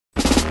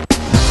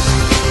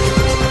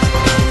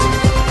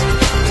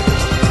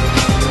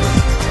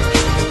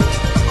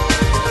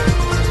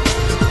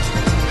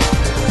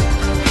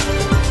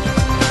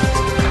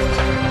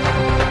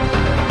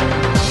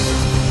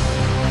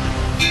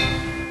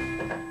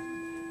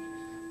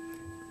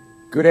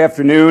Good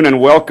afternoon and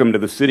welcome to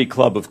the City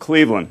Club of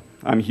Cleveland.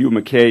 I'm Hugh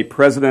McKay,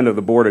 President of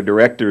the Board of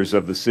Directors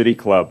of the City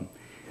Club.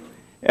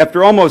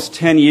 After almost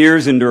 10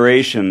 years in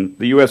duration,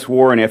 the U.S.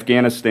 war in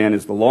Afghanistan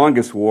is the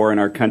longest war in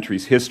our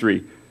country's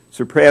history,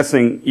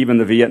 surpassing even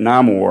the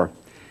Vietnam War.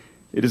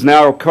 It is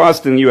now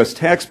costing U.S.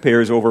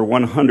 taxpayers over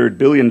 $100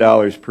 billion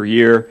per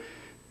year,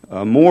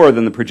 more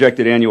than the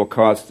projected annual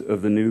cost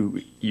of the new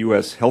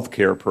U.S. health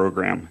care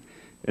program.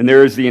 And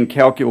there is the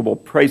incalculable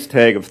price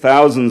tag of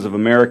thousands of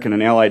American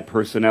and allied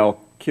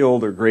personnel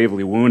killed or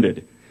gravely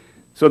wounded.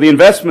 So the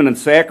investment and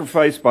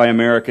sacrifice by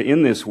America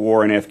in this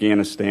war in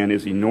Afghanistan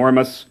is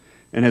enormous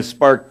and has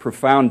sparked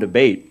profound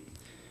debate.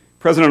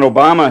 President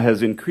Obama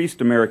has increased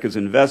America's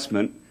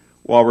investment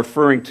while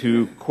referring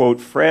to,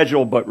 quote,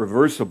 fragile but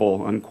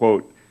reversible,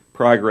 unquote,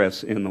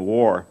 progress in the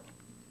war.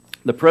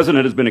 The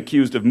President has been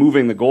accused of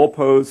moving the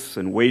goalposts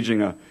and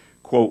waging a,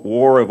 quote,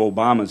 war of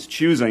Obama's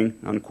choosing,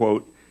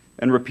 unquote,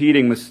 and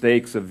repeating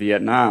mistakes of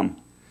Vietnam.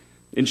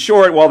 In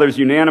short, while there's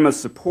unanimous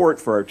support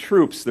for our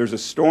troops, there's a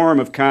storm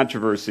of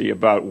controversy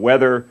about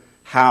whether,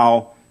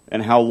 how,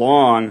 and how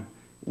long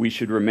we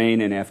should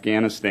remain in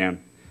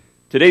Afghanistan.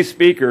 Today's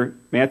speaker,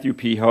 Matthew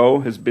P. Ho,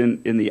 has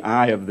been in the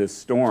eye of this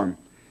storm.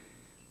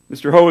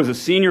 Mr. Ho is a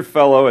senior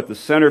fellow at the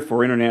Center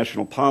for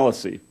International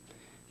Policy.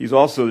 He's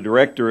also the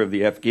director of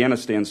the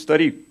Afghanistan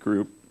Study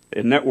Group,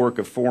 a network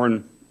of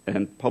foreign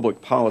and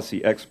public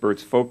policy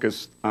experts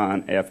focused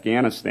on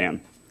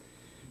Afghanistan.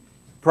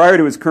 Prior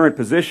to his current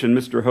position,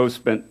 Mr. Ho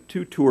spent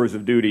 2 tours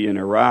of duty in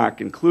Iraq,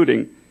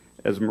 including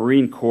as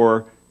Marine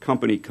Corps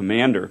Company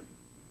Commander.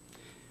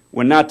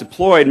 When not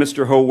deployed,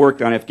 Mr. Ho worked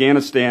on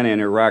Afghanistan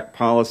and Iraq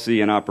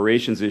policy and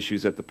operations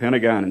issues at the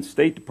Pentagon and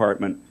State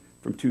Department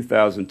from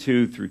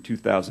 2002 through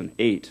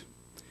 2008.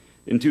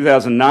 In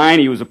 2009,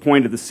 he was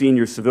appointed the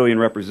senior civilian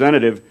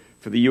representative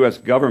for the U.S.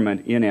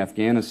 government in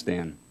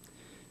Afghanistan.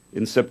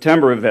 In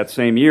September of that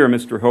same year,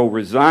 Mr. Ho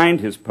resigned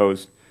his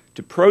post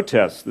to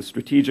protest the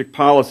strategic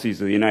policies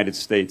of the United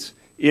States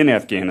in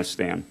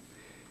Afghanistan.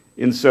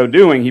 In so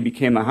doing, he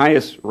became the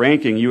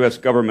highest-ranking U.S.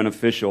 government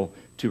official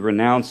to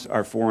renounce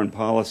our foreign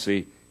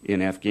policy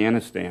in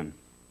Afghanistan.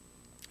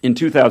 In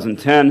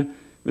 2010,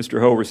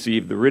 Mr. Ho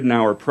received the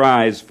Ridenour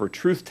Prize for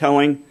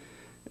truth-telling,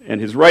 and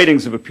his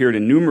writings have appeared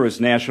in numerous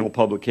national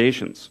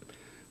publications.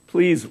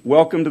 Please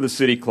welcome to the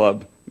City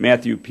Club,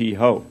 Matthew P.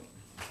 Ho.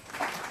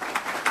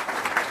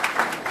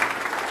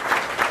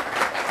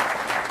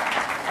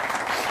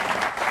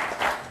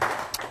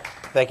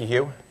 Thank you,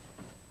 Hugh.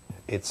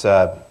 It's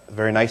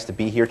very nice to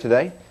be here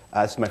today.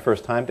 This is my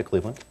first time to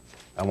Cleveland.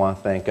 I want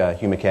to thank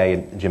Hugh McKay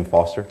and Jim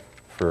Foster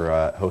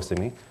for hosting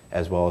me,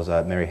 as well as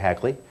Mary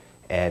Hagley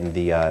and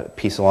the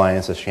Peace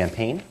Alliance of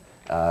Champaign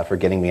for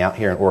getting me out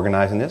here and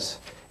organizing this.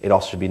 It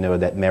also should be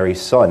noted that Mary's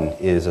son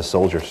is a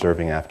soldier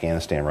serving in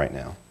Afghanistan right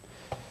now.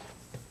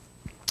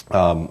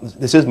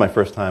 This is my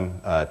first time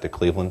to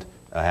Cleveland.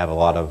 I have a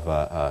lot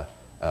of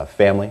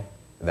family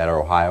that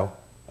are Ohio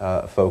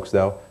folks,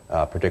 though.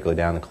 Particularly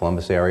down in the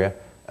Columbus area.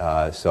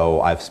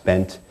 So I've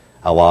spent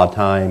a lot of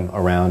time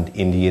around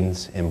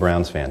Indians and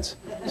Browns fans.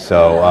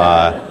 So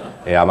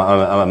yeah, I'm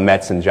a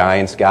Mets and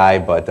Giants guy,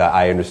 but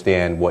I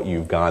understand what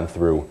you've gone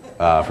through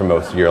for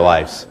most of your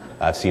lives.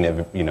 I've seen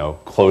it,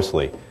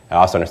 closely. I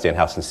also understand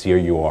how sincere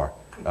you are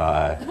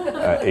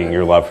in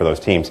your love for those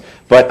teams.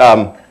 But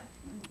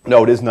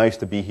no, it is nice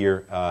to be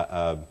here.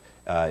 I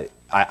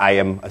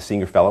am a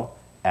senior fellow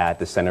at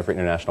the Center for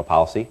International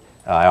Policy.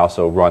 I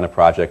also run a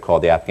project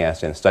called the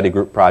Afghanistan Study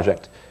Group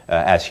Project.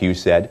 As Hugh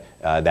said,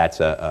 that's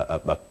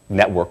a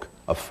network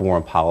of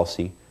foreign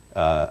policy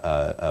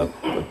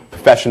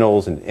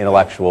professionals and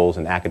intellectuals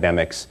and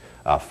academics,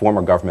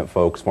 former government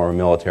folks, former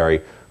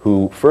military,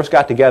 who first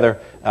got together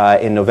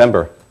in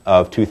November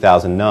of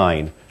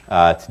 2009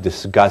 to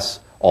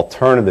discuss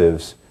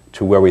alternatives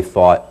to where we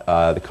thought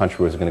the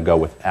country was going to go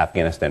with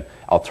Afghanistan,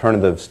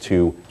 alternatives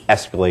to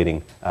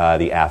escalating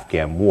the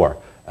Afghan war.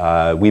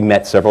 We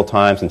met several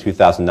times in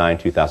 2009,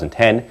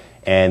 2010,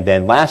 and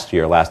then last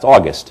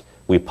August,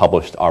 we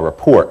published our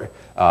report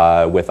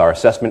with our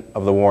assessment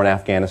of the war in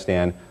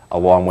Afghanistan,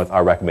 along with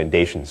our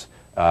recommendations.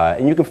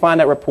 And you can find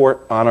that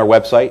report on our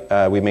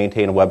website. We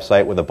maintain a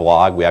website with a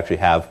blog. We actually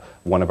have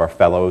one of our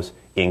fellows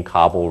in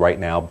Kabul right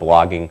now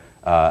blogging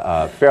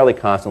fairly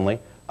constantly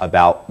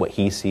about what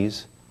he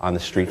sees on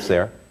the streets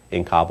there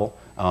in Kabul.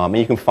 And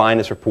you can find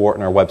this report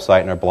on our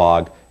website and our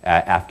blog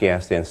at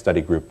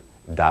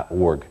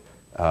afghanistanstudygroup.org.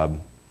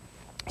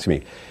 Excuse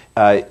me.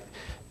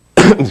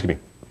 Excuse me.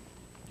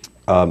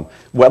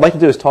 What I'd like to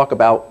do is talk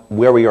about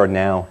where we are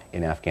now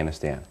in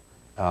Afghanistan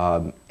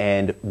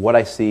and what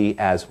I see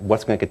as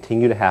what's going to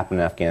continue to happen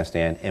in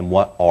Afghanistan and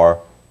what are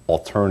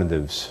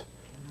alternatives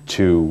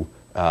to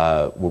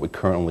what we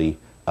currently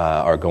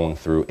are going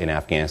through in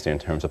Afghanistan in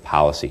terms of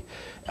policy.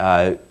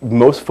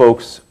 Most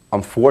folks,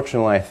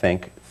 unfortunately, I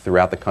think,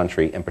 throughout the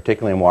country, and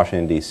particularly in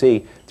Washington,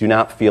 D.C., do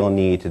not feel a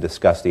need to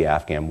discuss the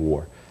Afghan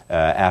war.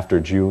 After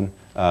June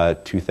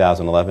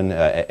 2011,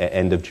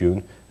 end of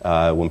June,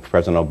 when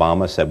President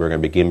Obama said we're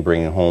going to begin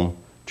bringing home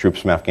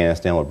troops from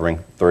Afghanistan, we'll bring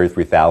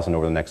 33,000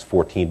 over the next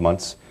 14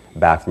 months,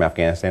 back from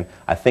Afghanistan,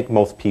 I think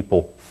most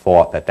people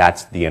thought that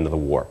that's the end of the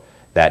war,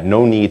 that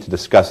no need to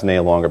discuss it any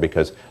longer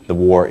because the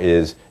war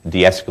is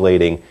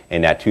de-escalating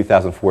and that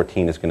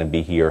 2014 is going to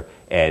be here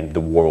and the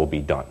war will be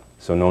done.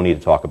 So no need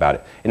to talk about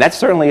it. And that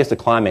certainly is the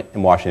climate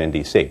in Washington,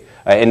 D.C.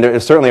 And there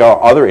certainly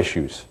are other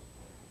issues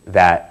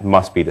that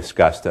must be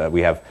discussed.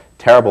 We have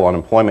terrible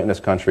unemployment in this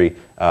country.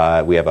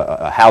 We have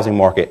a housing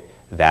market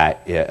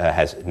that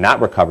has not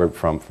recovered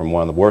from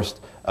one of the worst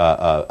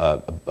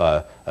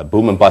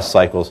boom and bust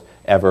cycles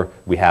ever.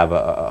 We have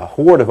a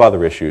horde of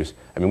other issues.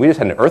 I mean, we just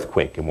had an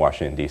earthquake in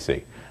Washington,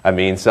 D.C. I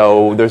mean,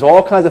 so there's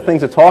all kinds of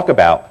things to talk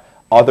about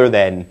other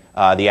than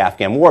the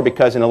Afghan war,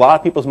 because in a lot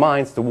of people's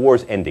minds, the war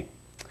is ending.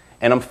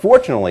 And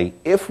unfortunately,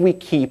 if we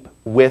keep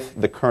with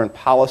the current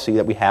policy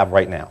that we have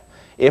right now,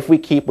 if we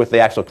keep with the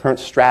actual current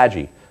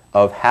strategy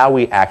of how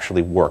we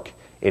actually work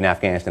in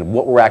Afghanistan,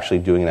 what we're actually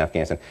doing in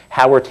Afghanistan,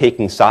 how we're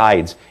taking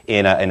sides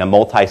in a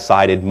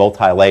multi-sided,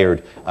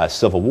 multi-layered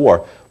civil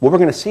war, what we're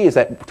going to see is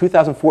that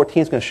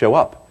 2014 is going to show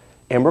up,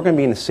 and we're going to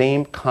be in the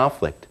same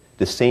conflict,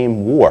 the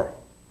same war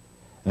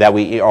that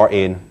we are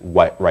in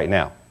right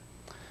now.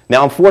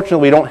 Now,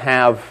 unfortunately, we don't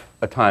have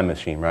a time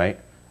machine, right?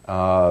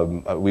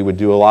 We would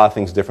do a lot of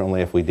things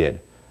differently if we did.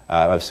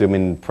 I'm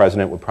assuming the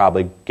president would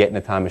probably get in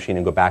a time machine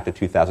and go back to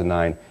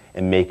 2009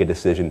 and make a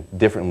decision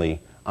differently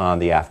on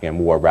the Afghan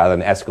war. Rather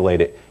than escalate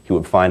it, he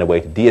would find a way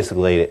to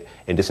de-escalate it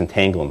and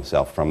disentangle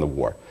himself from the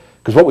war.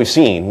 Because what we've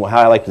seen,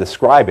 how I like to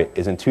describe it,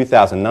 is in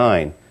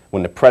 2009,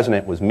 when the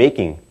president was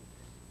making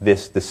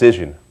this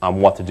decision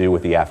on what to do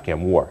with the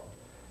Afghan war,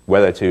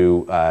 whether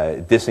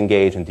to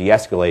disengage and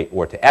de-escalate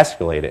or to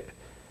escalate it,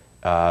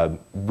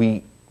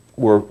 we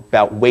were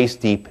about waist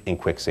deep in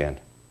quicksand.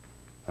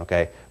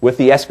 Okay? With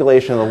the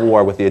escalation of the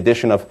war, with the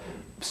addition of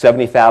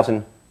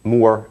 70,000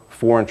 more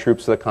foreign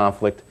troops to the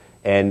conflict,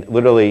 and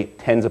literally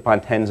tens upon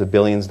tens of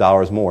billions of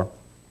dollars more.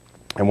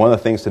 And one of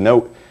the things to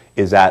note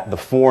is that the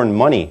foreign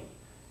money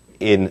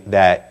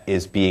that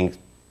is being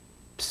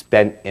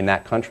spent in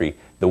that country,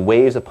 the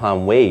waves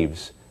upon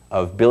waves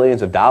of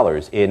billions of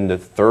dollars in the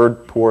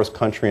third poorest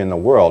country in the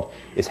world,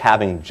 is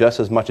having just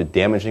as much a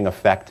damaging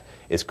effect,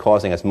 is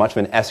causing as much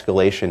of an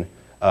escalation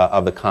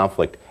of the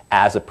conflict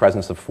as the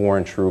presence of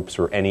foreign troops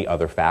or any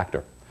other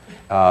factor.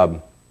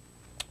 But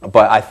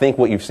I think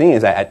what you've seen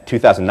is that at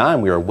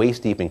 2009 we were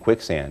waist deep in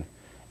quicksand,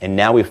 and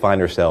now we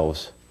find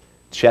ourselves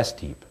chest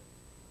deep,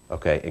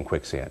 okay, in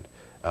quicksand.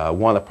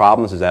 One of the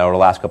problems is that over the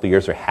last couple of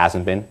years there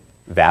hasn't been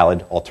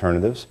valid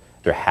alternatives.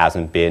 There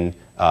hasn't been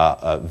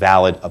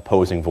valid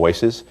opposing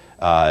voices.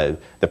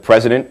 The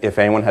president, if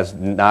anyone has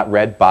not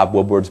read Bob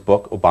Woodward's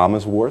book,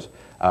 Obama's Wars,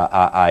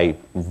 I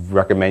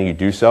recommend you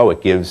do so.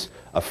 It gives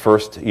a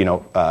first,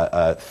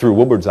 through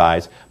Woodward's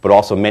eyes, but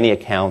also many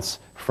accounts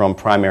from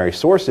primary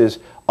sources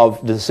of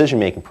the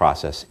decision-making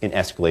process in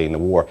escalating the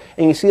war.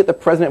 And you see that the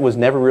president was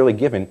never really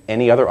given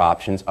any other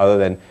options other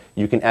than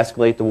you can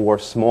escalate the war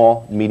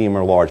small, medium,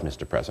 or large,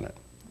 Mr. President.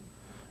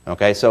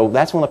 Okay, so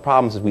that's one of the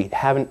problems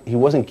is he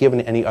wasn't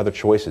given any other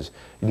choices,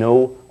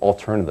 no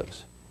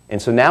alternatives.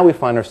 And so now we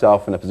find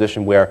ourselves in a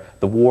position where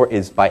the war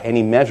is by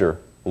any measure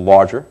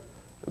larger,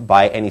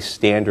 by any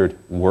standard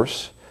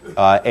worse,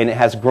 and it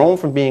has grown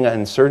from being an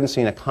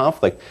insurgency and a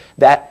conflict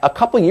that a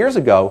couple years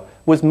ago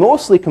was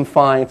mostly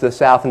confined to the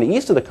south and the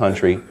east of the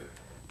country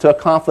to a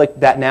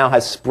conflict that now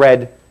has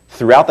spread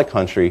throughout the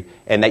country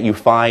and that you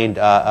find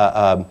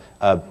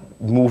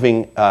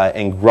moving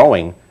and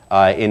growing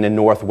in the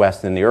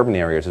northwest and the urban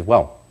areas as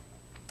well,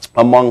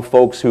 among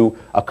folks who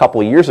a couple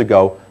of years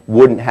ago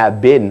wouldn't have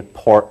been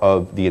part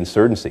of the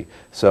insurgency.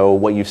 So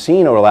what you've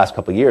seen over the last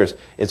couple of years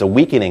is a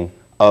weakening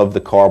of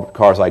the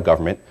Karzai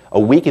government, a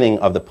weakening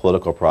of the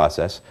political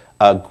process,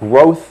 a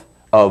growth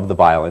of the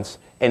violence,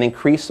 and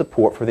increased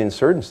support for the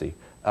insurgency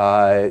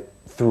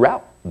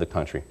throughout the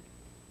country.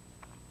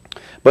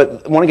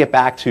 But I want to get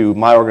back to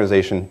my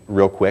organization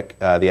real quick,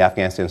 the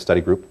Afghanistan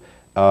Study Group.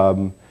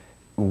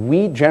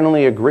 We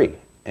generally agree,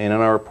 and in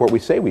our report we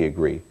say we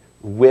agree,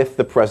 with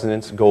the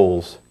President's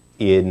goals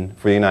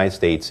for the United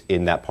States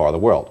in that part of the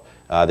world.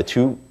 The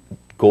two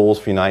goals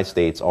for the United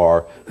States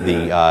are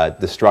the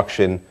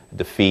destruction,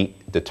 defeat,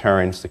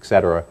 deterrence,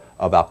 etc.,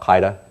 of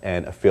al-Qaeda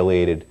and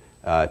affiliated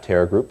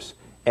terror groups,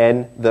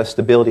 and the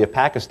stability of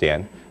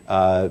Pakistan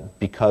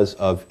because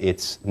of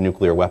its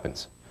nuclear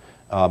weapons.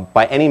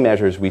 By any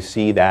measures, we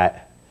see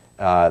that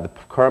the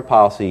current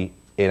policy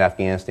in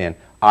Afghanistan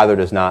either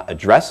does not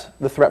address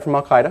the threat from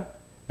al-Qaeda,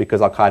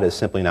 because al-Qaeda is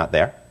simply not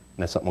there,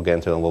 and that's something we'll get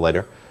into a little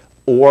later,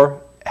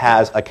 or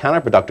has a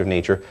counterproductive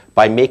nature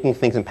by making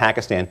things in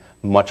Pakistan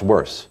much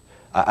worse.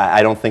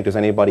 I don't think there's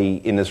anybody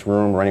in this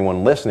room or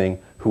anyone listening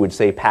who would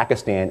say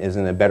Pakistan is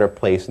in a better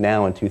place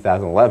now in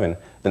 2011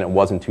 than it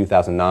was in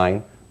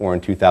 2009 or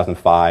in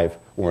 2005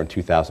 or in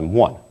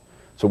 2001.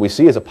 So what we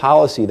see is a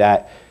policy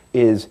that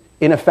is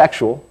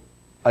ineffectual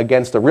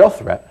against a real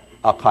threat,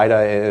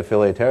 al-Qaeda and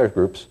affiliated terrorist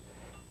groups,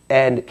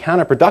 and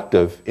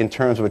counterproductive in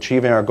terms of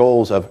achieving our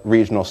goals of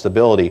regional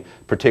stability,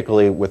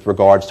 particularly with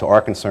regards to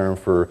our concern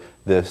for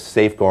the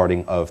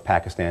safeguarding of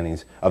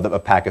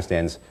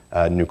Pakistan's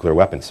nuclear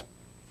weapons.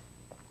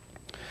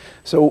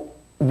 So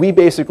we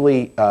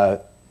basically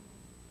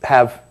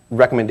have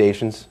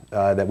recommendations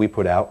that we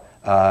put out.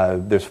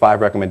 There's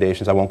 5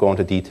 recommendations. I won't go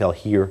into detail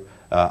here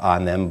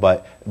on them,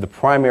 but the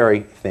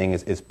primary thing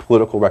is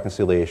political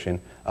reconciliation.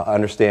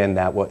 Understand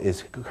that what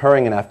is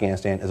occurring in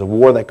Afghanistan is a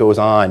war that goes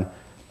on,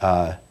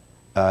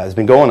 has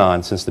been going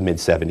on since the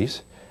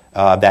mid-70s.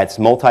 That's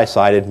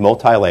multi-sided,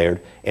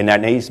 multi-layered, and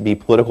that needs to be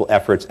political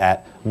efforts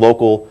at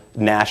local,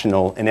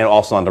 national, and then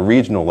also on the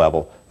regional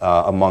level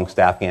amongst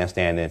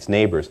Afghanistan and its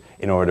neighbors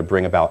in order to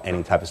bring about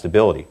any type of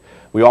stability.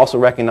 We also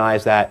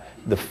recognize that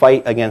the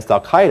fight against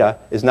al-Qaeda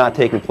is not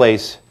taking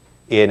place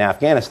in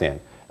Afghanistan.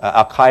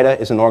 Al-Qaeda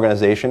is an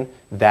organization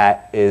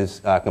that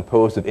is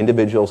composed of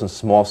individuals in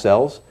small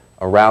cells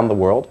around the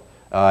world.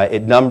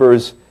 It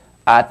numbers,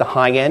 at the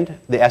high end,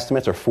 the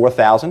estimates are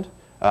 4,000.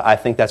 I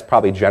think that's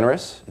probably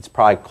generous. It's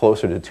probably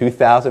closer to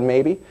 2,000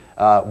 maybe,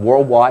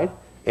 worldwide,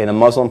 in a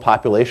Muslim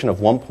population of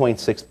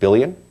 1.6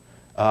 billion.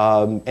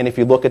 And if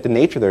you look at the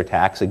nature of their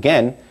attacks,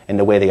 again, and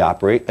the way they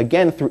operate,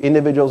 again, through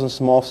individuals in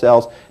small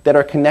cells that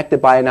are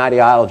connected by an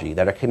ideology,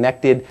 that are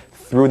connected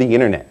through the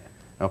internet.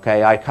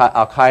 Okay?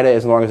 Al-Qaeda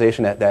is an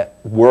organization that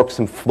works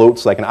and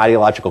floats like an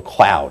ideological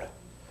cloud.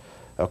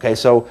 Okay?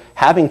 So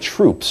having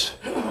troops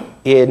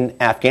in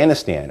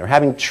Afghanistan or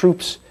having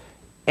troops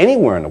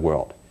anywhere in the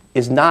world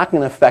is not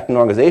going to affect an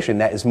organization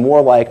that is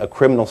more like a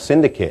criminal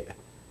syndicate,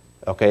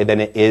 okay, than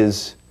it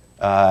is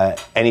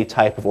any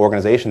type of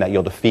organization that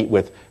you'll defeat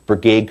with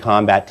brigade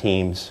combat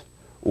teams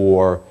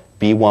or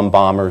B-1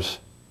 bombers,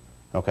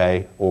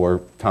 okay,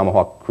 or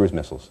Tomahawk cruise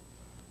missiles.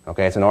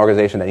 Okay, it's an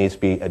organization that needs to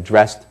be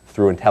addressed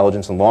through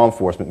intelligence and law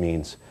enforcement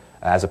means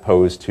as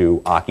opposed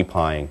to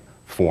occupying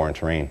foreign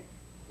terrain.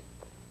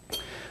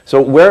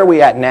 So where are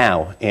we at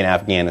now in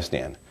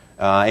Afghanistan?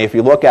 If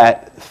you look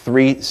at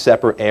 3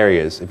 separate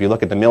areas, if you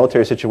look at the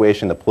military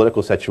situation, the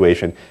political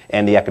situation,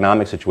 and the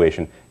economic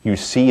situation, you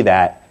see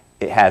that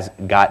it has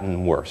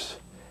gotten worse.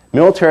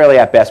 Militarily,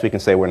 at best, we can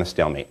say we're in a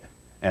stalemate.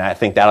 And I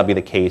think that'll be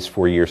the case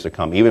for years to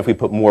come. Even if we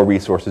put more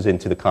resources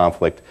into the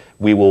conflict,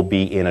 we will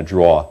be in a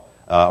draw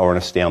or in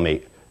a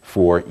stalemate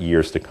for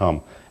years to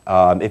come.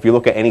 If you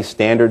look at any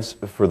standards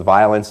for the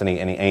violence,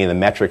 any of the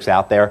metrics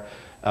out there,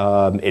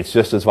 it's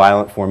just as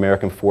violent for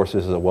American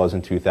forces as it was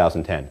in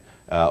 2010.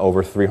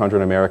 Over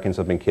 300 Americans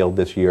have been killed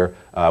this year.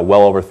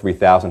 Well over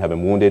 3,000 have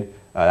been wounded.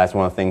 That's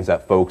one of the things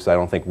that folks, I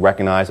don't think,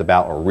 recognize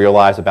about or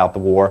realize about the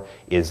war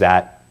is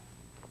that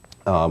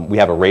we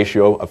have a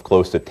ratio of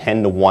close to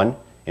 10 to 1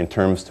 in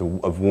terms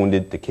of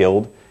wounded to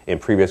killed. In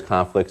previous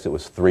conflicts, it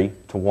was 3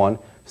 to 1.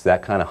 So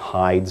that kind of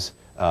hides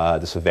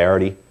the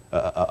severity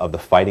of the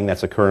fighting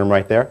that's occurring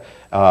right there.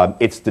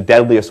 It's the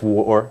deadliest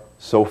war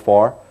so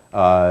far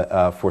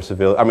for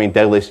civilians. I mean,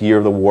 deadliest year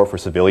of the war for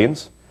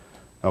civilians.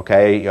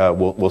 Okay,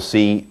 we'll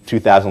see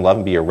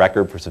 2011 be a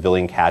record for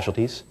civilian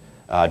casualties,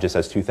 just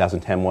as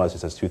 2010 was,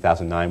 just as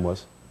 2009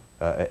 was,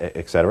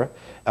 et cetera.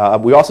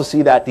 We also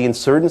see that the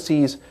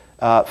insurgency's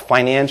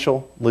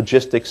financial,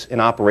 logistics,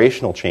 and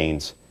operational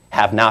chains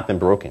have not been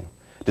broken.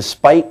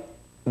 Despite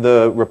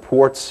the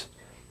reports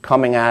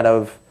coming out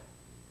of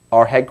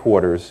our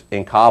headquarters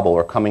in Kabul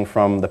or coming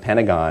from the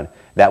Pentagon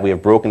that we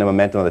have broken the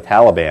momentum of the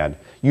Taliban,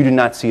 you do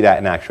not see that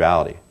in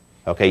actuality.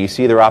 Okay, you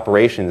see their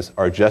operations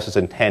are just as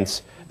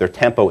intense, their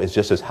tempo is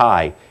just as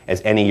high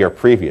as any year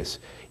previous.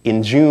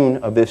 In June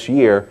of this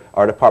year,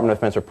 our Department of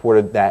Defense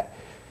reported that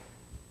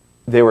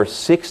there were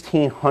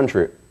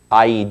 1,600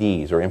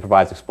 IEDs, or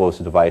improvised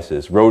explosive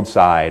devices,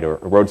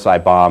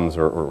 roadside bombs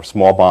or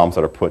small bombs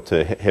that are put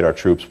to hit our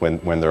troops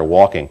when they're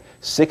walking.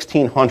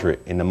 1,600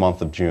 in the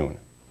month of June.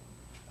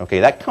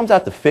 Okay, that comes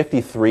out to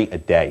 53 a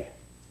day.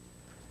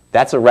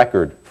 That's a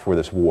record for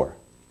this war.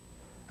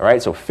 All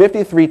right, so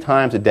 53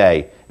 times a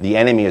day, the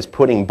enemy is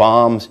putting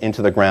bombs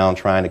into the ground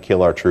trying to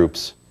kill our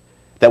troops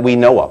that we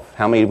know of.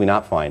 How many do we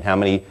not find? How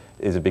many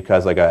is it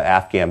because like an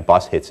Afghan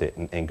bus hits it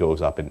and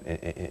goes up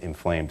in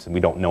flames, and we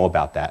don't know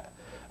about that?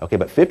 Okay,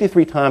 but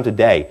 53 times a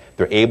day,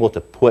 they're able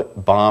to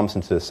put bombs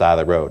into the side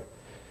of the road.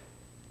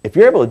 If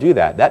you're able to do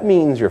that, that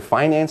means your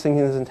financing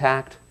is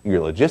intact, your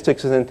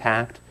logistics is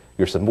intact,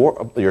 your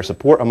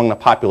support among the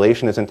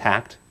population is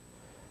intact,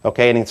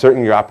 okay, and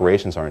certainly your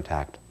operations are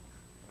intact.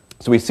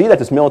 So we see that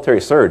this military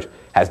surge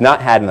has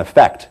not had an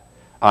effect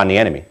on the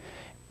enemy.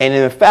 And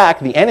in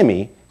fact, the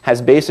enemy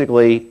has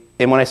basically,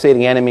 and when I say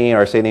the enemy or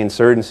I say the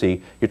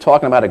insurgency, you're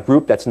talking about a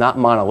group that's not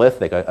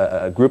monolithic,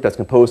 a group that's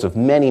composed of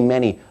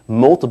many,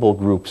 multiple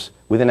groups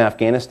within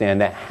Afghanistan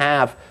that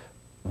have,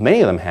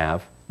 many of them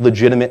have,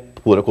 legitimate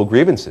political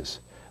grievances.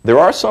 There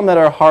are some that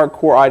are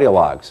hardcore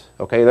ideologues,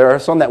 okay? There are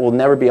some that will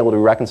never be able to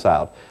be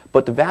reconciled.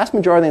 But the vast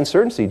majority of the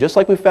insurgency, just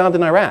like we found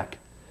in Iraq,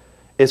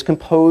 is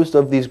composed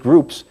of these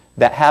groups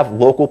that have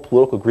local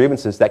political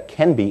grievances that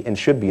can be and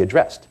should be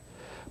addressed.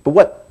 But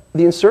what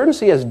the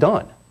insurgency has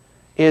done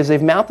is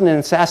they've mounted an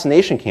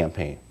assassination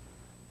campaign.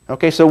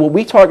 Okay, so when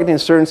we target the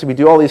insurgency, we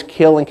do all these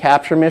kill and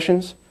capture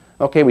missions.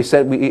 Okay,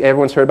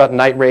 everyone's heard about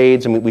night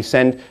raids, and we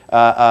send some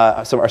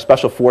of our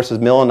special forces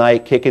middle of the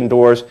night, kick in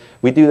doors.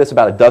 We do this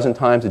about a dozen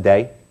times a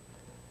day.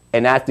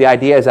 And the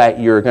idea is that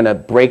you're going to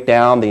break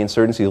down the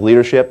insurgency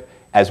leadership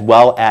as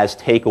well as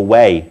take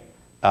away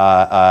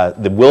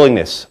the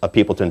willingness of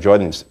people to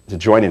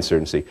join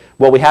insurgency.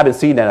 Well, we haven't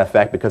seen that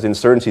effect because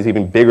insurgency is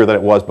even bigger than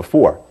it was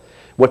before.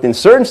 What the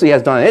insurgency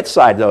has done on its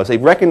side, though, is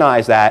they've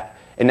recognized that,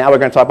 and now we're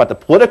going to talk about the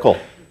political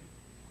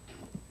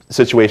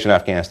situation in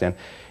Afghanistan,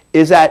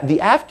 is that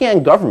the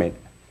Afghan government,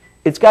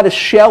 it's got a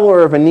shell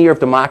or a veneer of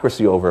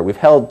democracy over it. We've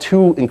held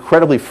two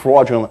incredibly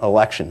fraudulent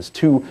elections,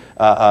 two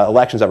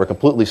elections that were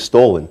completely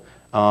stolen.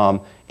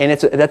 And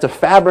that's a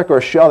fabric or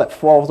a shell that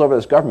falls over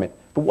this government.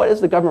 But what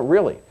is the government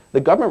really?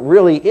 The government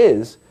really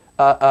is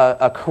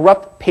a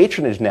corrupt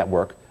patronage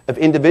network of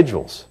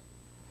individuals.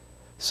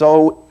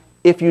 So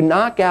if you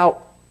knock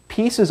out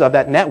pieces of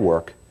that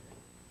network,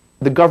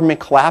 the government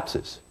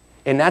collapses.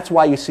 And that's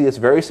why you see this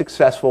very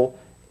successful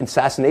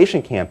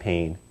assassination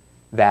campaign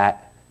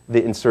that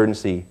the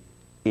insurgency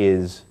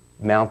is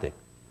mounting.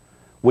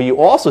 What you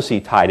also see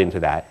tied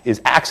into that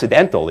is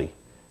accidentally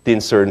the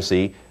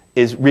insurgency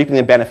is reaping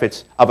the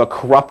benefits of a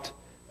corrupt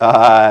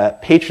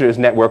patronage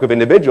network of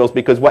individuals,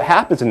 because what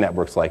happens in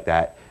networks like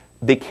that,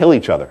 they kill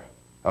each other.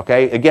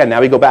 Okay? Again,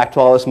 now we go back to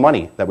all this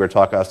money that I was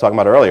talking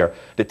about earlier,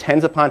 the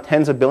tens upon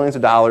tens of billions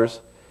of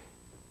dollars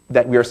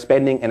that we are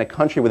spending in a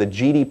country with a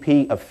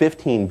GDP of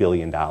 $15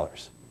 billion.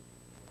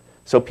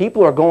 So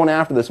people are going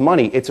after this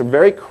money. It's a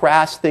very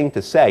crass thing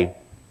to say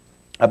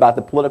about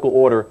the political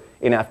order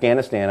in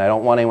Afghanistan. I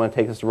don't want anyone to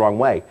take this the wrong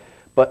way.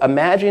 But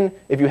imagine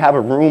if you have a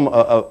room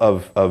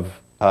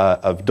of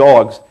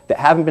dogs that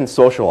haven't been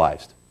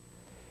socialized,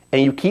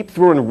 and you keep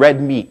throwing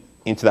red meat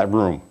into that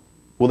room.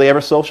 Will they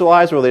ever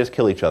socialize, or will they just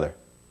kill each other?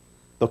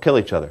 They'll kill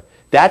each other.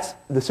 That's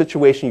the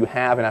situation you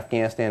have in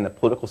Afghanistan, the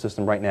political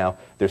system right now.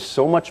 There's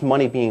so much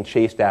money being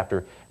chased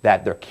after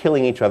that they're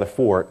killing each other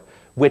for it,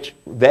 which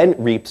then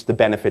reaps the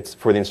benefits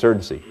for the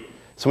insurgency.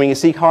 So when you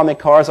see Hamid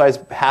Karzai's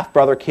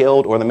half-brother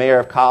killed, or the mayor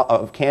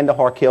of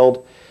Kandahar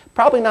killed,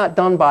 probably not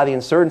done by the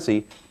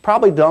insurgency,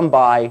 probably done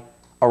by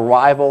a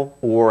rival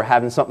or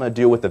having something to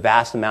do with the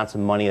vast amounts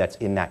of money that's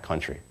in that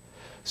country.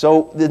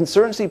 So the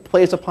insurgency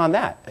plays upon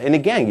that. And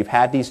again, you've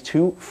had these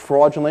two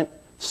fraudulent,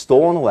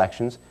 stolen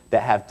elections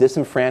that have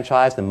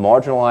disenfranchised and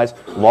marginalized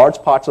large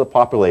parts of the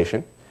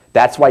population.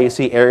 That's why you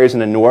see areas in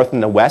the north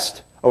and the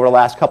west over the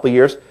last couple of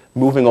years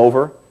moving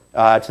over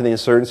to the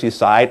insurgency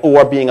side,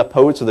 or being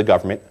opposed to the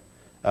government,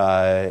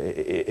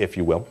 if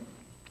you will.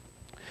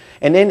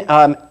 And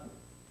then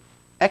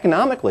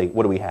economically,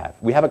 what do we have?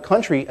 We have a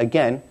country,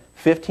 again,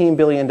 $15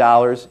 billion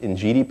in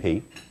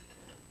GDP,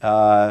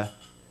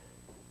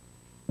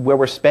 where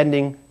we're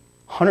spending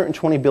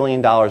 $120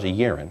 billion a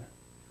year in.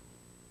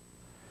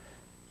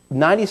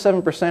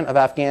 97% of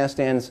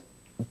Afghanistan's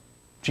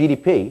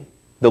GDP,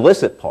 the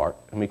illicit part,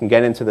 and we can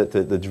get into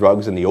the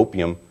drugs and the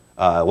opium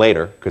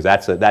later, because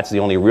that's the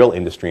only real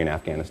industry in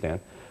Afghanistan.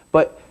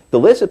 But the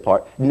illicit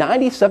part,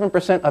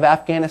 97% of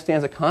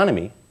Afghanistan's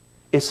economy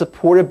is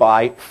supported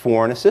by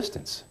foreign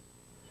assistance.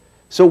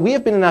 So we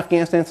have been in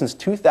Afghanistan since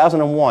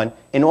 2001,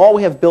 and all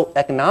we have built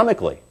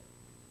economically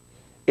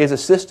is a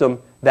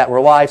system that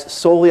relies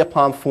solely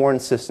upon foreign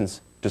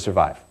assistance to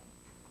survive.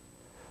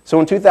 So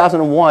in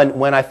 2001,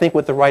 when I think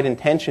with the right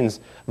intentions,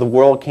 the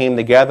world came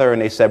together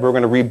and they said, we're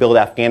going to rebuild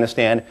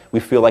Afghanistan, we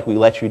feel like we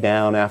let you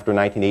down after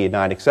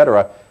 1989,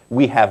 etc.,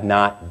 we have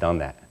not done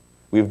that.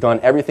 We've done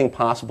everything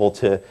possible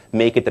to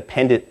make it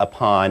dependent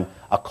upon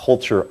a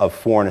culture of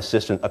foreign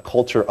assistance, a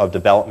culture of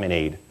development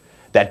aid,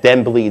 that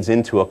then bleeds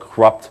into a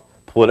corrupt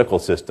political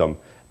system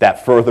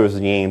that furthers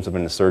the aims of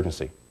an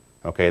insurgency,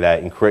 okay,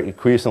 that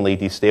increasingly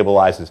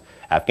destabilizes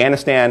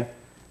Afghanistan,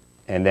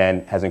 and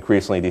then has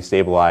increasingly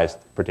destabilized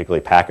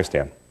particularly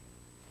Pakistan.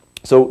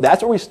 So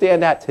that's where we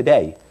stand at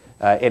today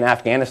in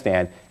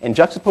Afghanistan, and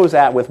juxtapose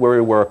that with where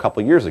we were a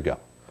couple years ago.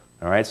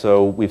 All right,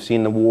 so we've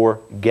seen the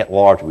war get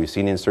larger. We've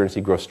seen the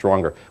insurgency grow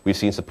stronger. We've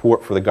seen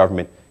support for the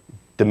government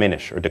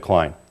diminish or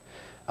decline.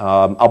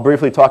 I'll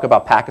briefly talk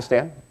about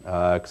Pakistan,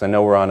 because I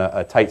know we're on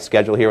a tight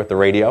schedule here at the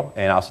radio,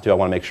 and also, too, I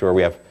want to make sure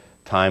we have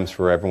times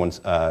for everyone's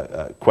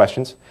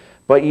questions.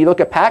 But you look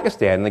at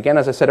Pakistan, and again,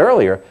 as I said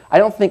earlier, I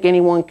don't think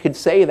anyone could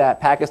say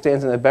that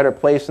Pakistan's in a better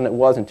place than it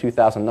was in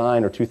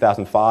 2009 or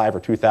 2005 or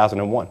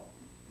 2001.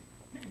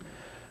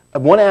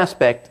 One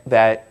aspect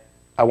that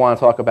I want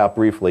to talk about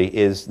briefly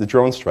is the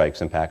drone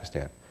strikes in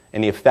Pakistan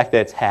and the effect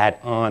that it's had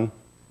on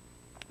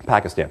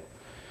Pakistan.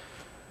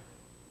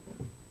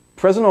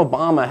 President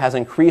Obama has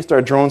increased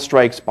our drone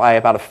strikes by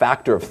about a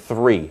factor of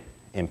 3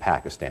 in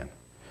Pakistan.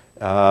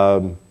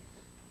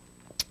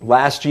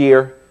 Last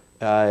year,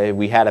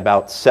 we had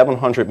about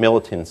 700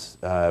 militants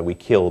we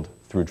killed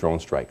through drone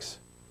strikes.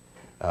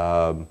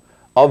 Of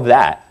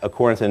that,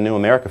 according to the New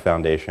America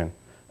Foundation,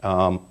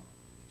 only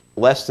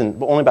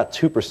about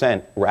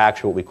 2% were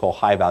actually what we call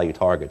high-value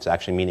targets,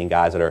 actually meaning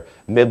guys that are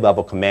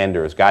mid-level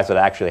commanders, guys that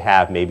actually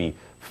have maybe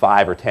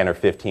 5 or 10 or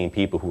 15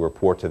 people who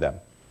report to them.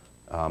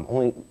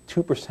 Only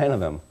 2% of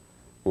them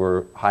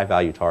were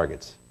high-value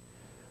targets.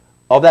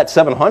 Of that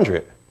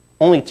 700,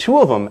 only 2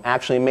 of them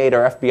actually made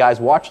our FBI's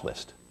watch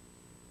list.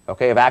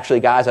 Okay, of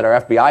actually guys that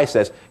our FBI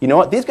says, you know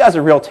what, these guys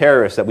are real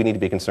terrorists that we need to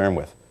be concerned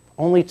with.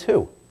 Only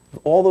 2 of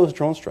all those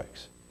drone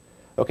strikes.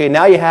 Okay,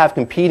 now you have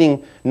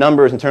competing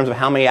numbers in terms of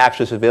how many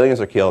actual civilians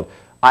are killed.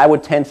 I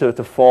would tend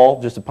to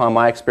fall, just upon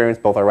my experience,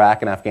 both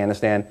Iraq and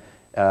Afghanistan,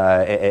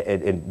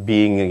 and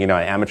being an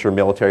amateur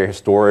military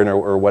historian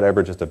or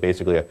whatever, just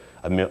basically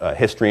a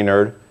history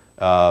nerd,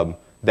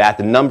 that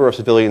the number of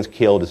civilians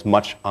killed is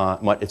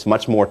it's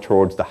much more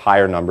towards the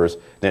higher numbers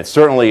than it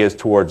certainly is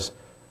towards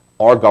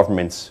our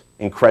government's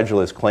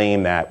incredulous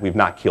claim that we've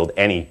not killed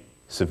any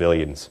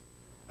civilians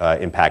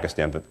in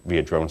Pakistan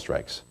via drone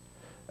strikes.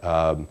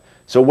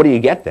 So what do you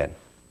get then?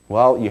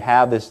 Well, you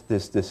have this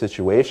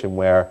situation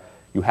where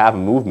you have a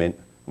movement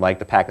like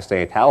the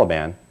Pakistani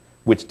Taliban,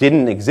 which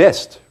didn't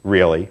exist,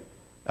 really,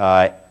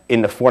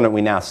 in the form that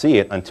we now see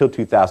it until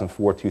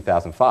 2004,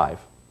 2005.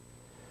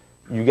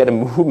 You get a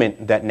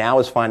movement that now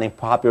is finding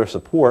popular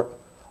support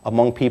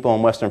among people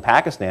in Western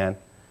Pakistan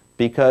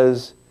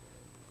because,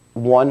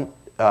 one,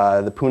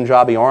 the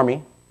Punjabi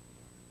army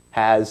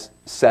has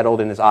settled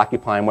and is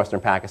occupying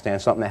Western Pakistan,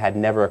 something that had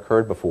never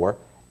occurred before,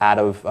 out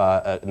of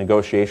a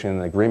negotiation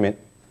and agreement.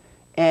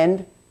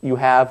 And you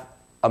have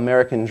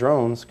American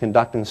drones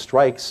conducting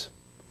strikes,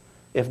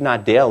 if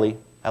not daily,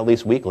 at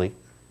least weekly,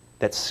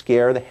 that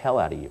scare the hell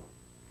out of you.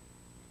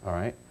 All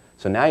right?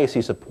 So now you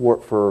see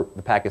support for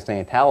the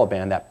Pakistani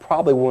Taliban that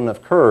probably wouldn't have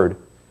occurred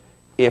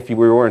if we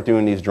weren't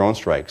doing these drone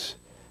strikes.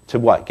 To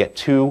what? Get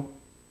 2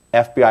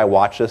 FBI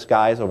watch list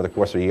guys over the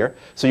course of a year?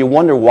 So you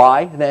wonder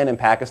why then in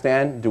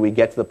Pakistan do we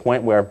get to the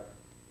point where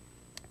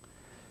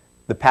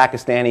the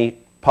Pakistani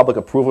public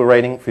approval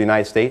rating for the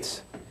United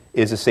States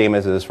is the same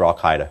as it is for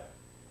Al-Qaeda.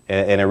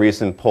 In a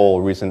recent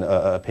poll,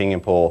 opinion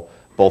poll,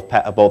 both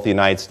the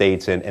United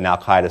States and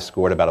Al-Qaeda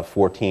scored about a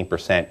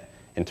 14%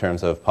 in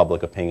terms of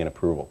public opinion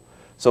approval.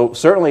 So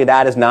certainly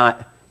that is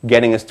not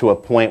getting us to a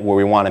point where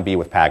we want to be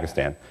with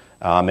Pakistan.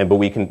 But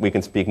we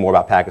can speak more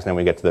about Pakistan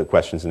when we get to the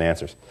questions and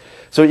answers.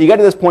 So you get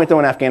to this point, though,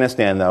 in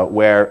Afghanistan, though,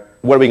 where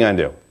what are we going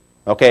to do?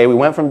 Okay, we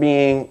went from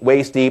being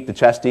waist deep to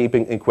chest deep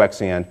in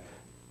quicksand,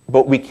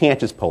 but we can't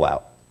just pull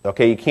out.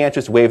 Okay, you can't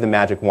just wave the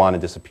magic wand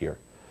and disappear.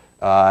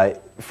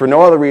 For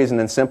no other reason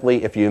than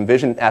simply if you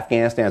envision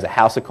Afghanistan as a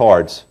house of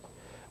cards,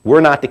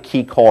 we're not the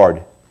key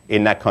card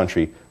in that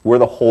country. We're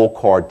the whole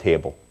card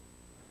table.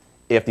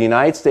 If the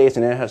United States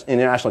and the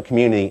international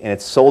community and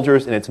its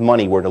soldiers and its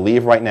money were to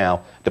leave right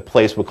now, the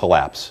place would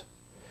collapse.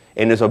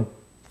 And there's a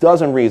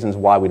dozen reasons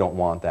why we don't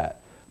want that.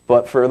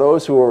 But for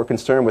those who are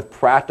concerned with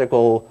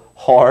practical,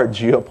 hard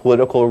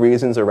geopolitical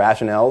reasons or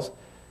rationales,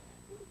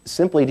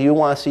 simply, do you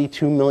want to see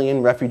 2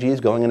 million refugees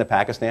going into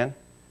Pakistan?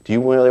 Do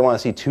you really want to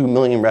see 2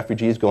 million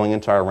refugees going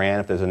into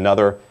Iran if there's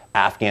another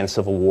Afghan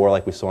civil war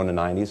like we saw in the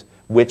 90s,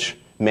 which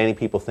many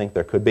people think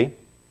there could be?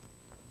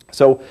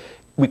 So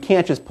we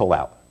can't just pull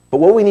out. But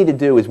what we need to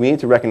do is we need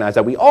to recognize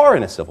that we are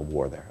in a civil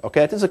war there.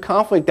 Okay, this is a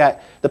conflict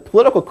that the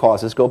political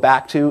causes go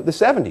back to the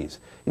 70s.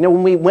 You know,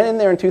 when we went in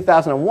there in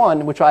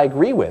 2001, which I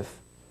agree with,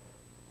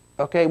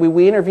 okay,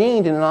 we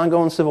intervened in an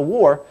ongoing civil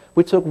war.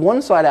 We took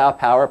one side out of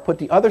power, put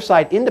the other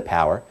side into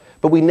power,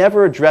 but we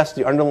never addressed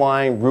the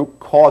underlying root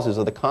causes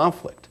of the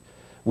conflict.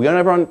 We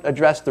never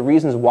addressed the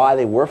reasons why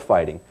they were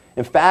fighting.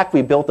 In fact,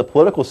 we built a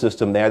political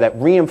system there that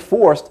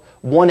reinforced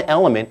one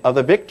element of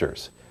the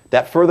victors,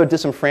 that further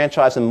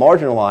disenfranchised and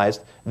marginalized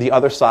the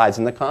other sides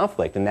in the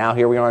conflict. And now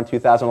here we are in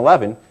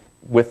 2011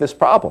 with this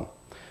problem.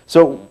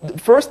 So the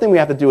first thing we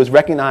have to do is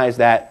recognize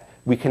that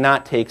we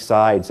cannot take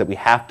sides, that we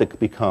have to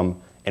become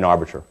an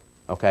arbiter.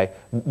 Okay?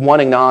 One,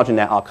 acknowledging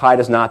that Al-Qaeda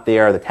is not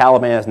there, the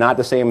Taliban is not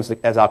the same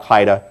as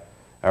Al-Qaeda.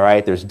 All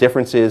right? There's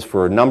differences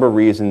for a number of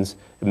reasons,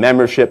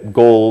 membership,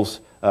 goals,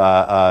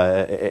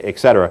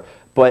 etc.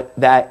 But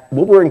that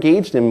what we're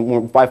engaged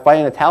in by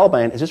fighting the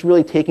Taliban is just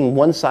really taking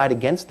one side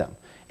against them.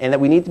 And that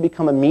we need to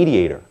become a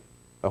mediator,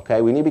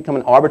 okay? We need to become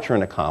an arbiter in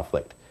the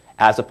conflict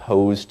as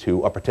opposed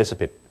to a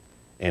participant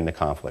in the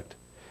conflict.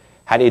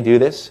 How do you do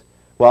this?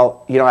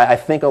 Well, you know, I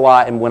think a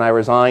lot, and when I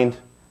resigned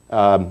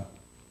a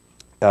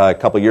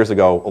couple years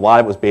ago, a lot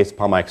of it was based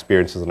upon my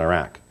experiences in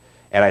Iraq.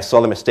 And I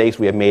saw the mistakes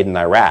we had made in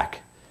Iraq,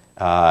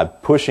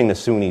 pushing the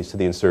Sunnis to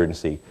the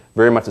insurgency,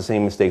 very much the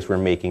same mistakes we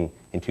were making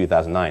in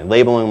 2009,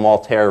 labeling them all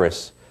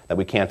terrorists, that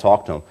we can't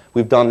talk to them.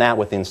 We've done that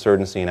with the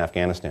insurgency in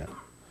Afghanistan.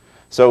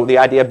 So the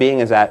idea being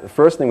is that the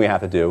first thing we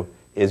have to do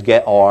is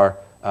get our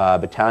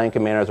battalion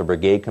commanders, our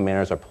brigade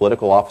commanders, our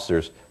political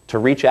officers to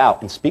reach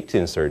out and speak to the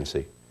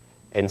insurgency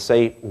and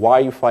say, why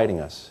are you fighting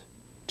us?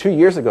 2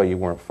 years ago you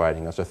weren't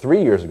fighting us, or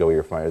 3 years ago you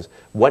were fighting us.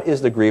 What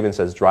is the grievance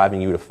that's driving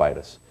you to fight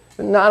us?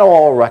 And not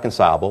all are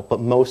reconcilable,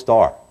 but most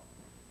are.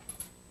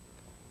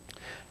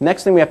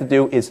 Next thing we have to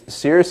do is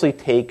seriously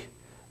take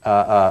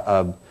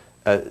an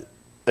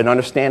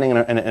understanding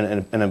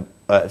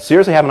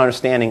seriously have an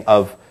understanding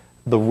of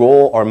the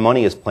role our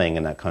money is playing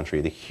in that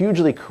country, the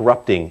hugely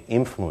corrupting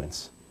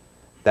influence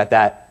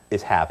that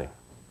is having.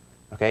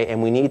 Okay?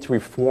 And we need to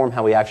reform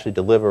how we actually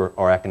deliver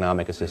our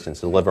economic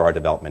assistance, deliver our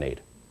development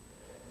aid.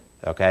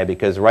 Okay?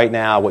 Because right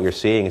now what you're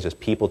seeing is just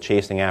people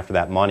chasing after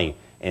that money,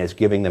 and it's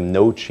giving them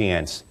no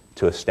chance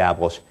to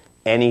establish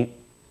any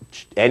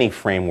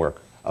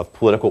framework of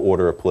political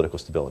order or political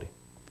stability.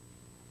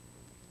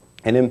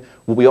 And then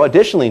what we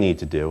additionally need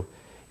to do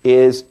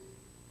is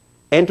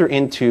enter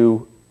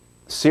into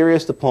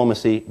serious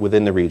diplomacy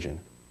within the region.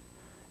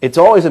 It's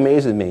always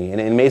amazes me,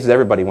 and it amazes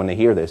everybody when they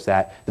hear this,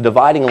 that the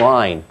dividing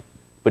line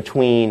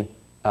between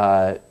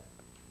our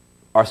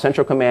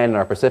Central Command and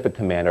our Pacific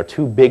Command, our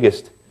two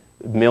biggest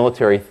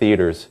military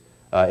theaters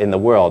in the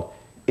world,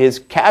 is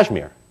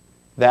Kashmir.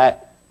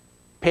 That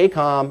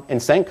PACOM and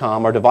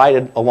CENTCOM are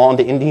divided along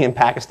the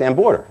Indian-Pakistan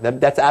border.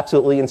 That's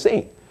absolutely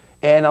insane.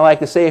 And I like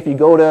to say, if you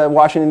go to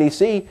Washington,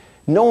 D.C.,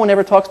 no one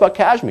ever talks about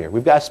Kashmir.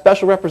 We've got a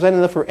special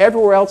representative for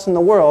everywhere else in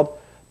the world,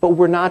 but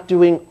we're not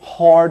doing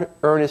hard,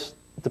 earnest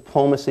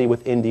diplomacy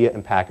with India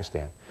and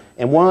Pakistan.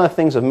 And one of the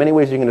things, of many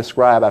ways you can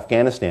describe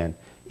Afghanistan,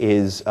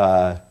 is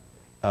a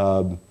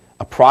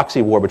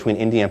proxy war between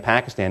India and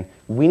Pakistan.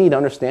 We need to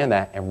understand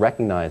that and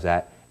recognize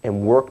that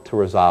and work to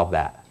resolve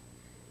that.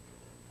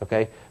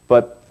 Okay?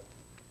 But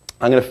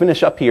I'm going to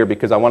finish up here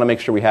because I want to make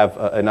sure we have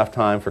enough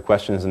time for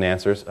questions and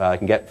answers. I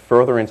can get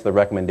further into the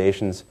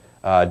recommendations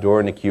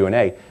during the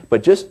Q&A.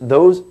 But just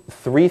those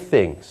three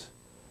things,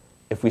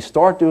 if we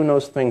start doing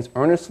those things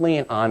earnestly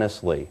and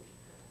honestly,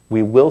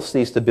 we will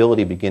see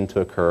stability begin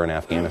to occur in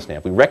Afghanistan.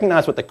 If we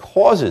recognize what the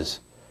causes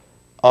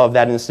of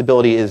that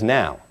instability is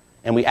now,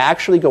 and we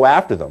actually go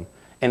after them,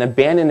 and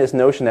abandon this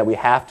notion that we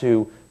have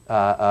to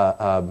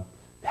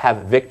have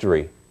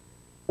victory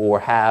or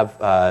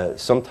have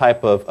some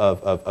type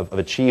of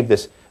achieve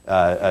this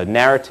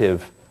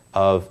narrative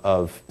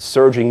of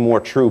surging more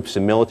troops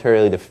and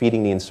militarily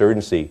defeating the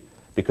insurgency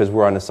because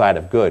we're on the side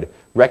of good,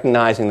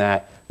 recognizing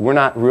that we're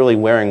not really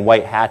wearing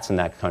white hats in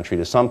that country.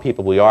 To some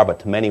people we are,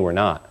 but to many we're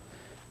not.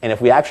 And if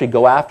we actually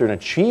go after and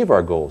achieve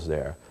our goals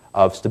there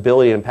of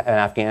stability in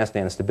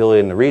Afghanistan and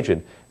stability in the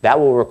region, that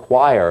will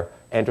require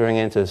entering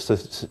into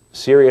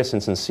serious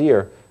and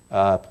sincere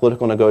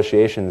political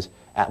negotiations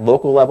at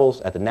local levels,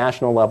 at the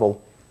national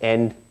level,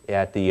 and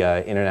at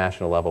the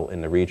international level in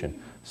the region.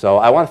 So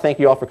I want to thank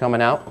you all for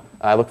coming out.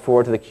 I look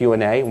forward to the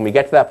Q&A. When we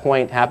get to that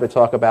point, happy to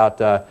talk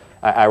about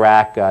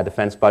Iraq,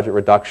 defense budget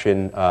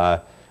reduction,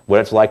 what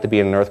it's like to be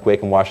in an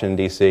earthquake in Washington,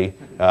 D.C.,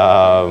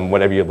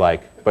 whatever you'd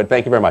like. But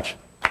thank you very much.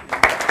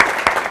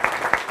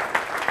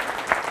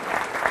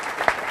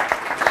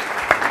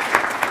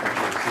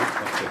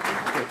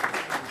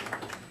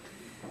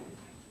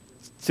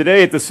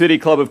 Today at the City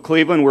Club of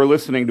Cleveland, we're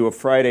listening to a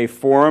Friday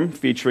forum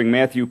featuring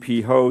Matthew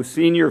P. Ho,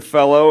 Senior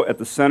Fellow at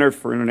the Center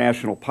for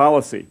International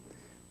Policy.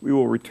 We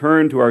will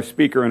return to our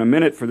speaker in a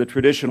minute for the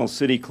traditional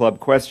City Club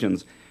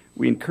questions.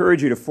 We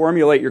encourage you to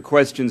formulate your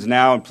questions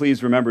now, and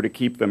please remember to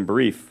keep them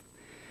brief.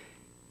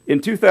 In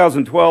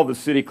 2012, the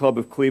City Club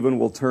of Cleveland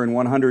will turn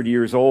 100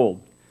 years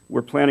old.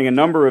 We're planning a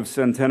number of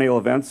centennial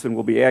events and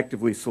will be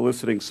actively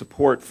soliciting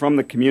support from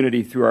the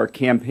community through our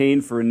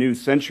campaign for a new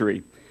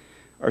century.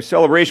 Our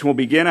celebration will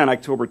begin on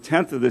October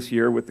 10th of this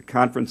year with the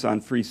Conference on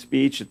Free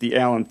Speech at the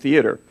Allen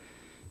Theater.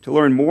 To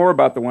learn more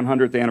about the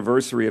 100th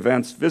anniversary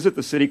events, visit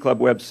the City Club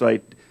website,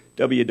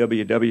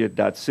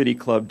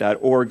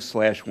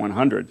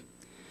 www.cityclub.org/100.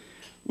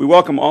 We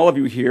welcome all of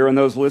you here and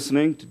those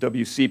listening to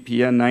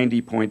WCPN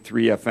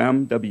 90.3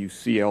 FM,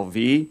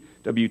 WCLV,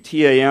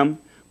 WTAM,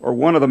 or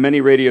one of the many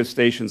radio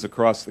stations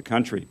across the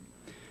country.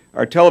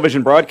 Our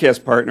television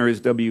broadcast partner is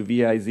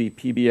WVIZ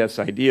PBS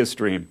Idea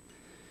Stream.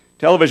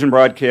 Television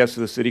broadcasts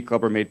of the City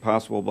Club are made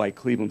possible by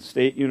Cleveland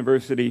State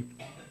University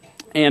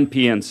and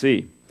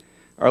PNC.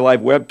 Our live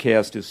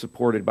webcast is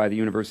supported by the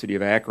University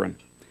of Akron.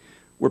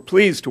 We're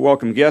pleased to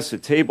welcome guests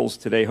at tables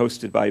today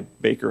hosted by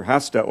Baker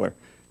Hostetler.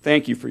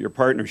 Thank you for your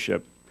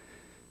partnership.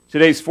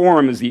 Today's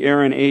forum is the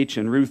Aaron H.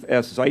 and Ruth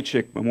S.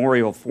 Zychik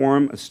Memorial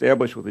Forum,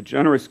 established with a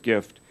generous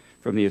gift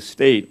from the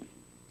estate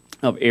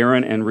of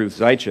Aaron and Ruth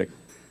Zychik.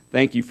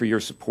 Thank you for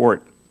your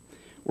support.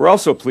 We're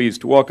also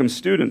pleased to welcome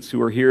students who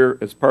are here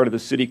as part of the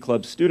City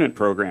Club student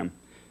program.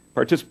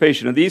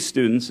 Participation of these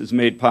students is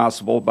made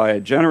possible by a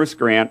generous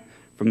grant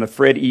from the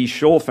Fred E.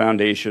 Scholl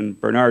Foundation,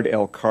 Bernard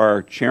L.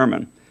 Carr,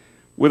 chairman.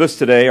 With us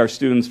today are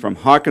students from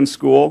Hawkins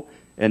School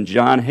and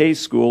John Hay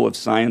School of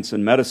Science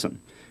and Medicine.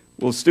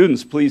 Will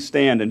students please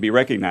stand and be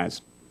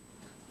recognized?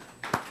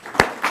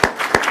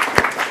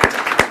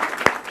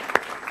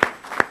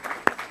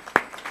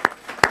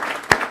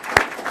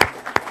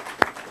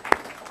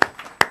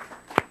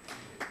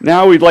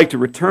 Now we'd like to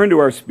return to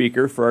our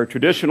speaker for our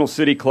traditional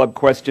City Club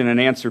question and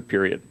answer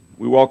period.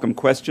 We welcome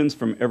questions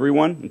from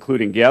everyone,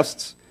 including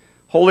guests.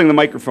 Holding the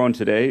microphone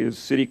today is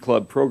City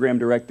Club Program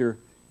Director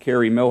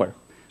Carrie Miller.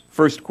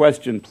 First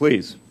question,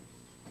 please.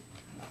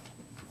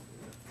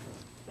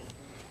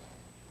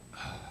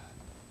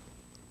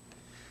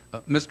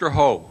 Mr.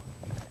 Ho,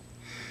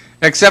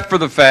 except for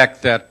the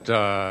fact that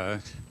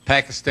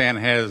Pakistan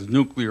has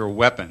nuclear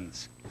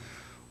weapons,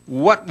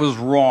 what was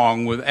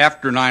wrong with,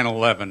 after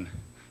 9/11,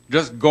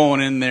 just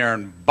going in there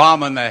and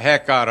bombing the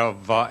heck out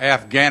of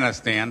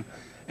Afghanistan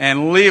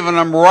and leaving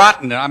them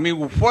rotten? I mean,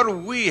 what do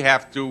we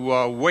have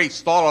to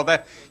waste all of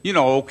that? You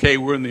know, okay,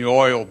 we're in the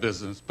oil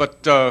business,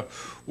 but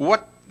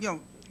what, you know,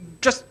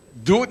 just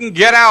do it and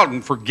get out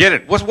and forget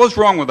it. What's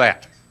wrong with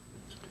that?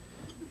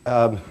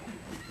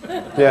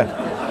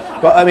 Yeah.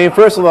 Well, I mean,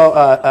 first of all,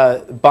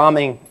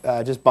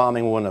 just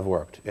bombing wouldn't have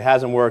worked. It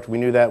hasn't worked. We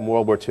knew that in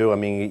World War II. I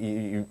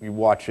mean, you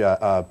watch,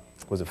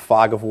 was it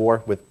Fog of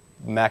War, with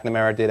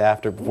McNamara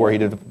did before he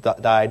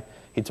died?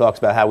 He talks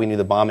about how we knew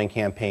the bombing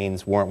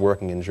campaigns weren't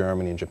working in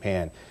Germany and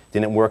Japan.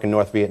 Didn't work in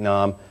North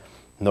Vietnam.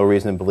 No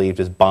reason to believe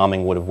just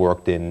bombing would have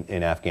worked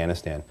in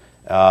Afghanistan.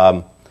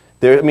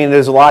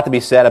 There's a lot to be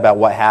said about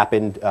what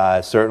happened.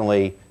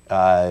 Certainly,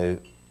 I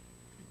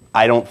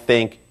don't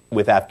think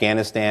with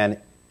Afghanistan,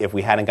 if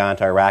we hadn't gone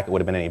to Iraq, it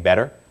would have been any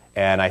better.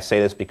 And I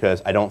say this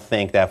because I don't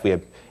think that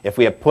if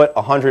we had put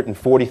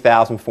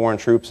 140,000 foreign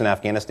troops in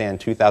Afghanistan in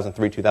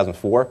 2003,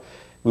 2004,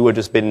 we would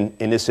have just been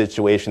in this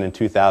situation in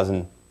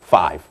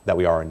 2005 that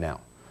we are in now.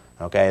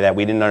 Okay, that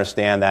we didn't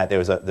understand that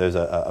there's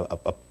a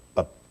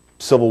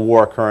civil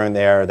war occurring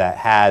there that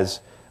has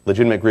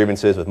legitimate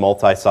grievances with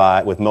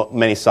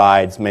many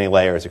sides, many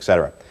layers,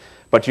 etc.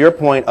 But to your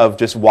point of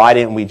just why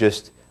didn't we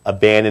just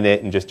abandon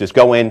it and just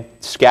go in,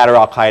 scatter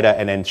Al-Qaeda,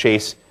 and then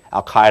chase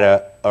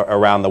Al-Qaeda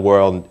around the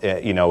world,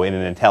 in an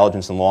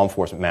intelligence and law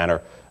enforcement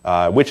manner,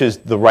 which is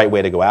the right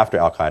way to go after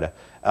Al-Qaeda.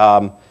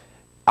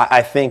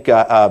 I think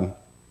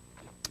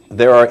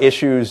there are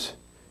issues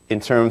in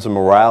terms of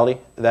morality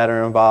that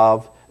are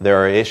involved. There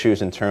are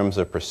issues in terms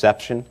of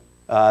perception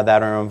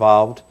that are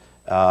involved.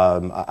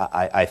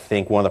 I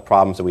think one of the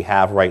problems that we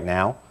have right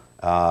now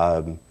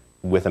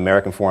with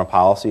American foreign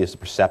policy is the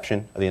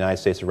perception of the United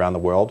States around the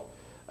world.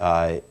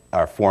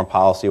 Our foreign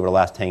policy over the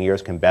last 10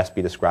 years can best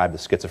be described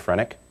as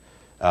schizophrenic.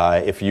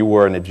 If you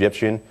were an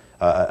Egyptian,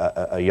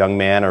 a young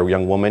man or a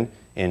young woman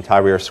in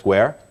Tahrir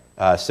Square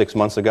 6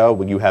 months ago,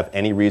 would you have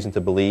any reason to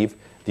believe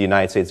the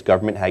United States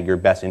government had your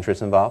best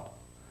interests involved?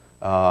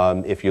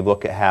 If you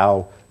look at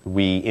how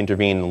we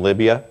intervene in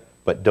Libya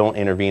but don't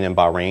intervene in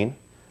Bahrain,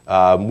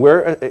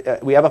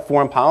 we have a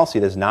foreign policy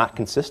that's not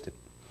consistent.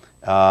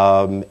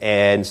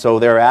 And so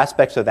there are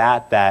aspects of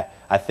that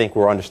I think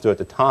were understood at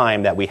the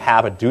time, that we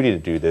have a duty to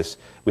do this.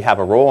 We have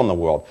a role in the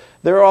world.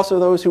 There are also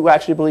those who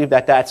actually believe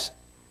that that's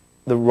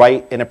the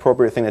right and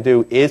appropriate thing to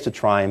do, is to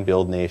try and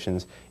build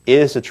nations,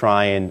 is to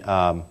try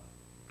and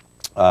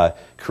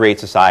create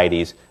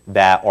societies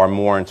that are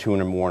more in tune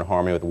and more in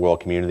harmony with the world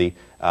community.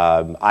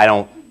 I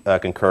don't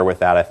concur with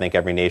that. I think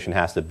every nation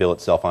has to build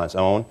itself on its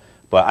own.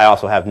 But I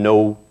also have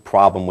no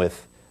problem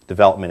with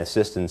development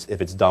assistance if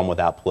it's done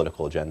without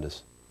political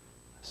agendas.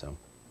 So.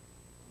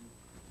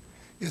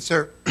 Yes,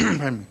 sir.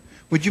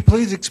 Would you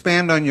please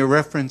expand on your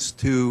reference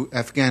to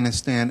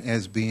Afghanistan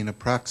as being a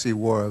proxy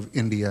war of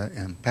India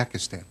and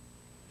Pakistan?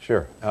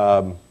 Sure.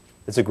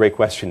 It's a great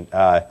question.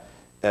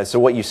 So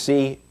what you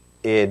see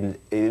and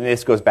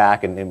this goes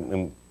back,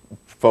 and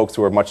folks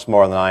who are much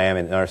smarter than I am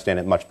and understand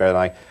it much better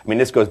than I mean,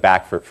 this goes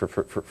back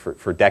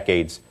for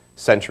decades,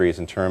 centuries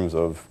in terms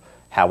of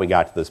how we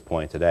got to this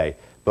point today.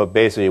 But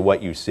basically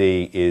what you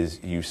see is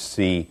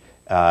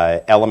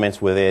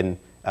elements within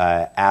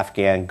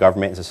Afghan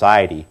government and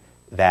society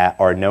that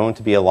are known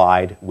to be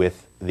allied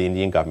with the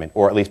Indian government,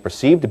 or at least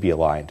perceived to be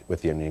aligned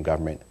with the Indian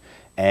government,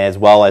 as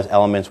well as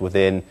elements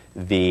within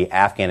the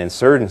Afghan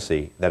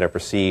insurgency that are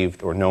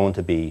perceived or known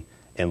to be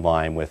in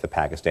line with the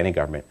Pakistani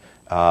government.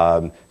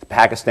 The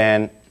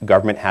Pakistan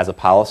government has a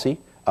policy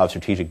of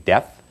strategic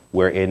depth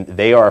wherein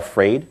they are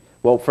afraid.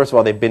 Well, first of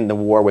all, they've been in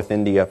war with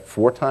India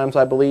 4 times,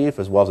 I believe,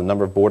 as well as a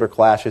number of border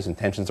clashes, and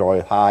tensions are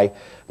always high,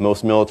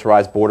 most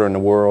militarized border in the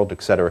world,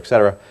 et cetera, et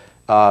cetera.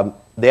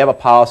 They have a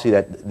policy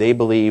that they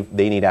believe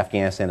they need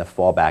Afghanistan to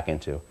fall back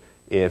into.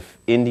 If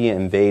India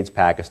invades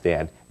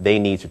Pakistan, they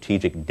need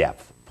strategic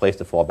depth, a place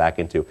to fall back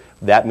into.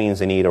 That means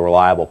they need a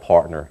reliable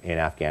partner in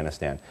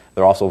Afghanistan.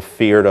 They're also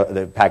feared,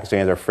 the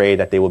Pakistanis are afraid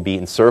that they will be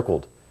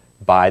encircled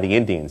by the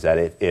Indians, that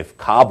if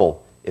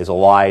Kabul is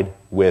allied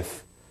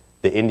with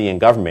the Indian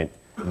government,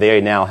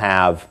 they now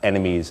have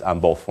enemies on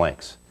both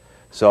flanks.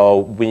 So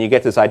when you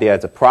get this idea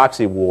it's a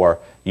proxy war,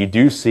 you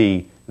do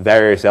see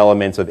various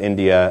elements of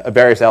India,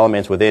 various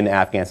elements within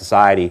Afghan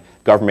society,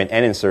 government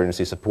and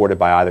insurgency supported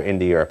by either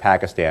India or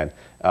Pakistan.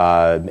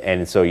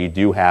 And so you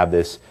do have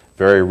this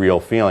very real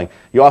feeling.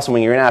 You also,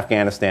 when you're in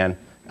Afghanistan,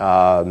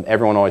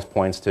 everyone always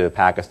points to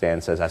Pakistan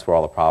and says that's where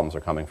all the problems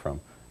are coming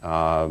from.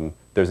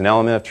 There's an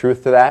element of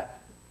truth to that.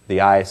 The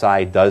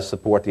ISI does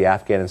support the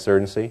Afghan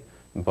insurgency,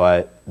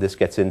 but this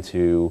gets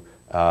into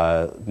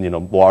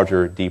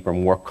larger, deeper,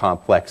 more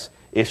complex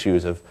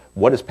issues of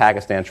what is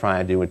Pakistan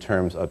trying to do in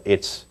terms of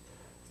its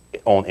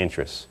own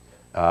interests.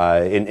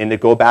 And to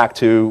go back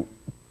to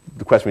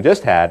the question we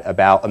just had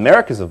about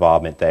America's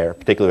involvement there,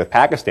 particularly with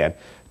Pakistan,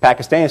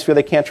 Pakistanis feel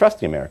they can't trust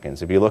the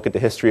Americans. If you look at the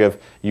history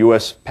of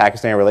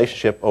U.S.-Pakistan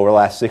relationship over the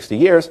last 60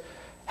 years,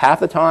 half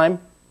the time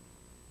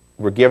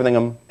we're giving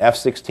them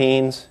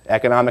F-16s,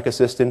 economic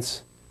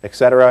assistance,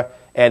 etc.,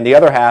 and the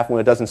other half, when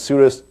it doesn't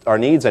suit our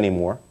needs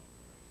anymore,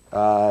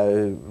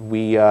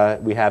 we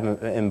have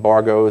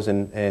embargoes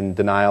and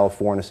denial of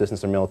foreign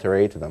assistance or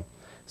military aid to them.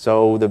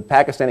 So the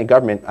Pakistani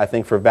government, I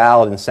think for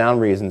valid and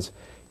sound reasons,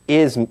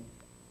 does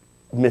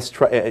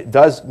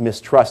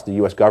mistrust the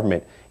U.S.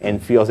 government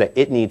and feels that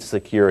it needs to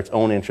secure its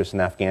own interests in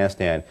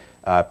Afghanistan,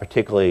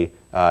 particularly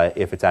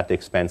if it's at the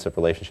expense of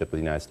relationship with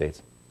the United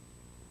States.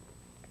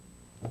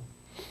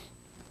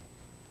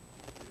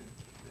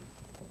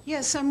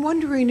 Yes, I'm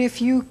wondering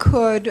if you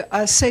could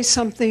say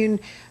something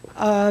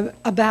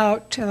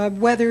about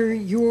whether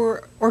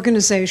your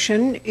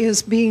organization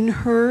is being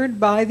heard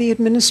by the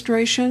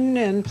administration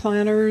and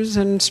planners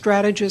and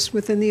strategists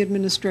within the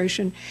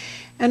administration.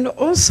 And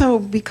also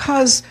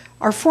because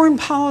our foreign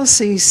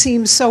policy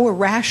seems so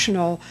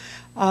irrational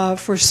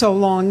for so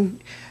long,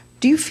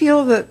 do you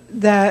feel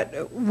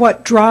that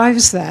what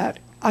drives that?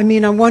 I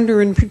mean, I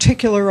wonder in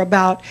particular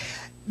about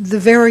the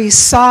very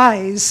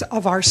size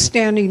of our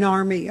standing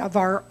army, of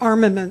our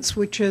armaments,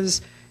 which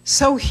is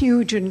so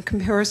huge in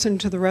comparison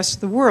to the rest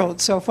of the world.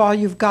 So if all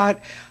you've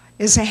got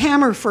is a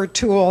hammer for a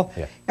tool,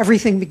 yeah,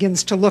 everything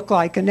begins to look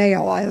like a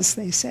nail, as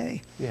they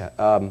say.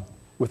 Yeah.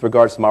 With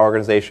regards to my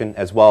organization,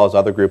 as well as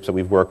other groups that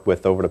we've worked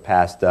with over the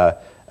past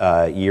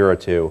year or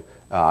two,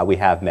 we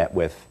have met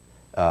with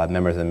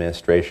members of the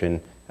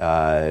administration.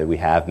 We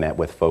have met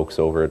with folks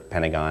over at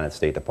Pentagon and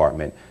State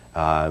Department.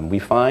 We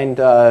find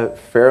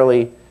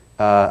fairly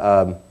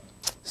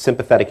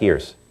sympathetic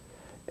ears.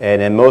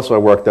 And most of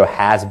our work, though,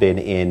 has been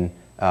in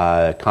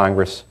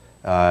Congress,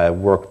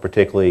 worked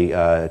particularly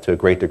to a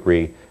great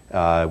degree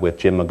with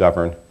Jim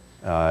McGovern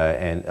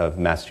of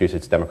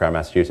Massachusetts, Democrat of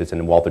Massachusetts,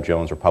 and Walter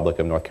Jones,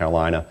 Republican of North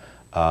Carolina.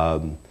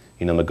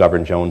 You know,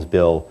 McGovern-Jones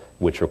bill,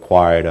 which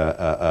required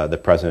the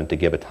president to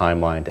give a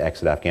timeline to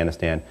exit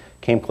Afghanistan,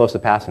 came close to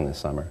passing this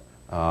summer.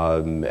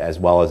 As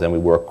well as then we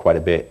worked quite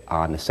a bit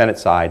on the Senate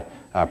side,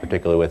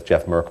 particularly with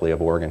Jeff Merkley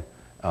of Oregon.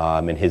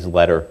 In his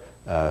letter,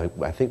 I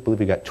believe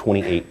we got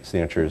 28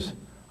 signatures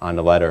on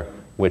the letter,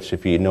 which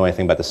if you know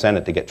anything about the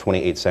Senate, to get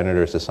 28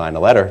 senators to sign a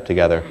letter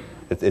together,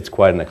 it's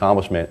quite an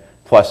accomplishment.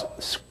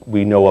 Plus,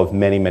 we know of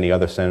many, many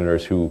other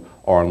senators who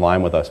are in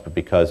line with us, but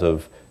because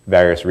of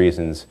various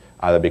reasons,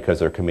 either because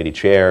they're committee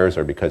chairs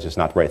or because it's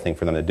not the right thing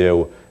for them to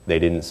do, they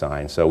didn't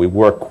sign. So we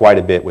work quite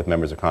a bit with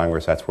members of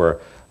Congress. That's where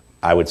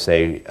I would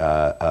say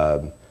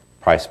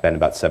probably spend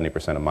about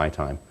 70% of my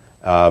time.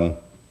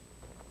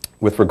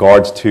 With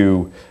regards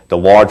to the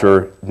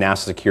larger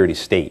national security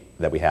state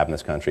that we have in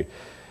this country,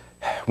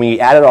 when you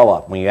add it all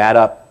up, when you add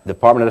up the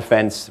Department of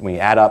Defense, when you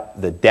add up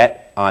the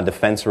debt on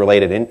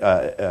defense-related,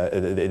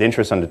 the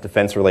interest on the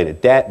defense-related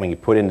debt, when you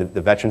put in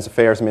the Veterans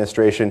Affairs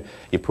Administration,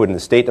 you put in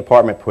the State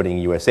Department, put in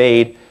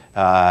USAID,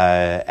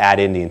 add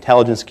in the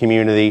intelligence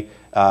community,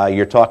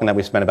 you're talking that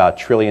we spend about $1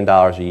 trillion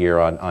a year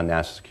on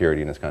national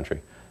security in this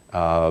country.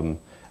 I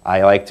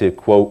like to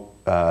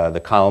quote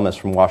the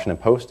columnist from Washington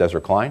Post, Ezra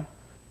Klein,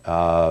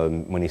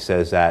 when he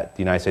says that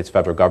the United States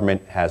federal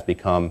government has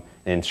become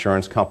an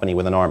insurance company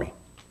with an army.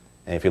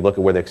 And if you look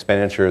at where the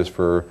expenditures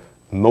for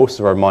most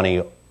of our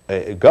money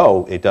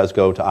go, it does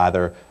go to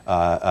either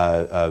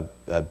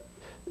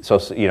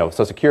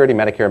Social Security,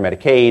 Medicare,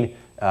 Medicaid,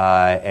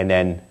 and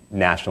then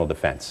national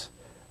defense.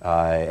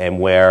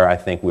 And where I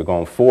think we're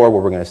going forward,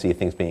 where we're going to see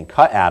things being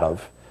cut out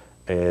of,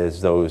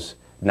 is those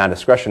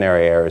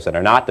non-discretionary areas that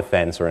are not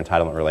defense or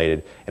entitlement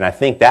related. And I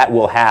think that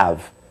will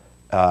have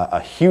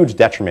a huge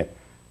detriment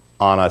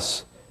on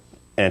us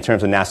in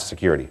terms of national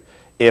security.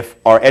 If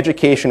our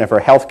education, if our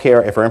health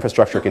care, if our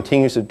infrastructure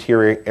continues to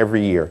deteriorate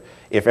every year,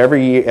 if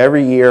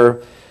every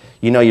year,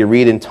 you know, you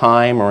read in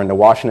Time or in the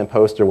Washington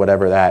Post or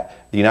whatever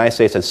that the United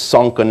States has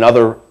sunk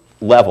another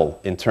level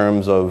in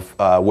terms of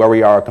where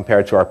we are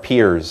compared to our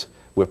peers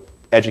with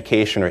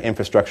education or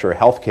infrastructure or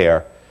health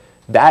care,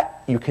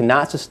 that you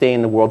cannot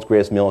sustain the world's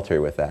greatest military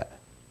with that.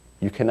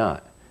 You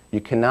cannot. You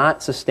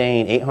cannot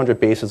sustain 800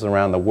 bases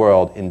around the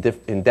world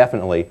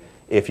indefinitely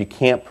if you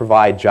can't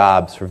provide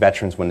jobs for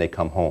veterans when they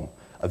come home.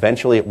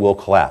 Eventually it will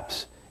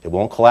collapse. It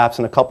won't collapse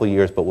in a couple of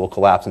years, but will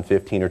collapse in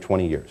 15 or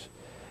 20 years.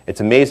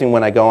 It's amazing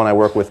when I go and I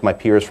work with my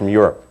peers from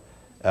Europe,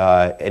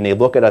 and they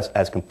look at us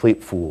as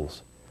complete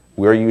fools.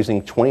 We're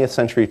using 20th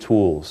century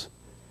tools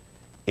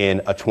in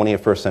a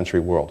 21st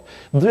century world.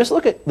 Just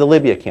look at the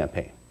Libya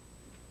campaign,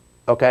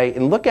 okay?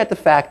 And look at the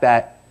fact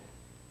that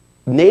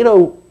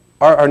NATO,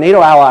 our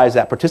NATO allies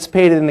that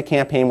participated in the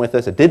campaign with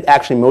us, that did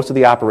actually most of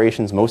the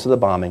operations, most of the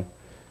bombing,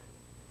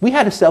 we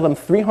had to sell them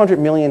 $300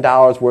 million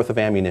worth of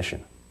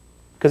ammunition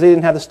because they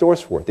didn't have the stores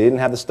for it. They didn't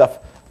have the stuff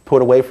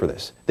put away for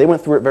this. They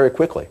went through it very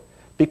quickly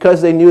because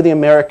they knew the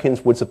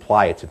Americans would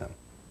supply it to them.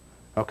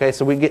 Okay,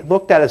 so we get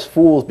looked at as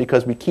fools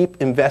because we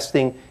keep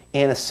investing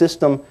in a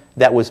system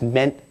that was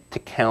meant to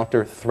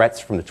counter threats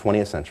from the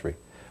 20th century.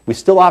 We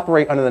still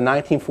operate under the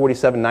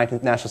 1947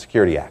 National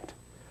Security Act.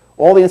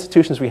 All the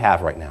institutions we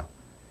have right now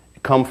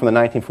come from the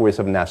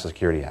 1947 National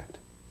Security Act.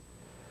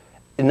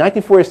 In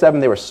 1947,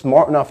 they were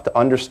smart enough to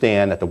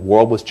understand that the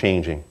world was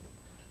changing,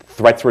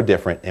 threats were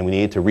different, and we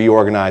needed to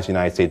reorganize the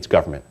United States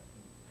government.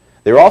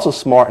 They were also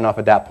smart enough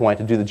at that point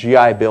to do the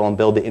GI Bill and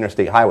build the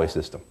interstate highway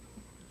system.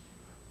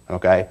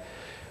 Okay?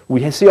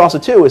 We see also,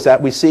 too, is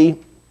that we see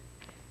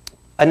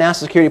a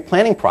national security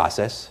planning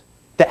process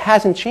that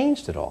hasn't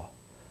changed at all.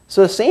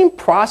 So the same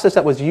process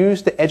that was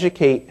used to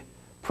educate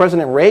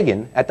President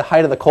Reagan at the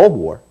height of the Cold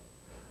War,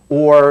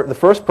 or the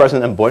first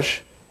President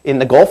Bush in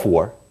the Gulf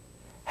War,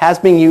 has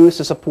been used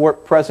to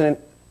support President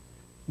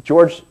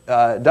George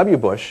W.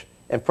 Bush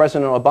and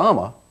President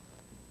Obama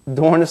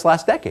during this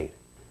last decade.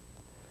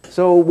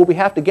 So what we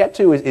have to get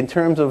to is in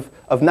terms of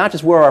not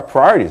just where our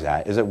priorities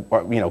at. Is it,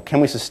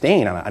 can we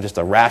sustain on just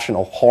a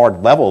rational,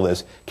 hard level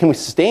this? Can we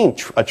sustain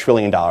 $1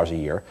 trillion a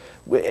year?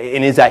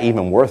 And is that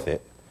even worth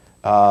it?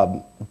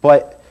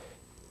 But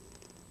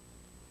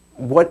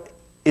what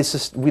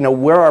is,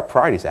 where are our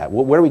priorities at?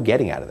 What are we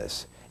getting out of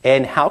this?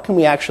 And how can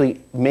we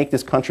actually make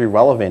this country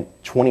relevant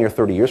 20 or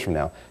 30 years from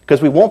now? Because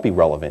we won't be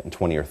relevant in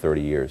 20 or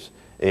 30 years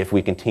if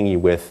we continue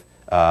with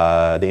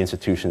the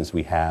institutions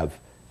we have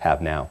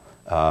now.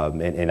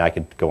 And I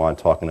could go on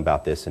talking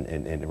about this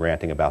and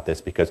ranting about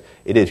this because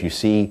it is. You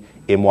see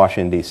in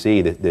Washington,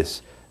 D.C.,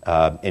 this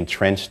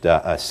entrenched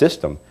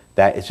system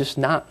that is just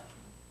not,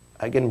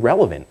 again,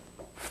 relevant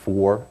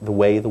for the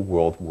way the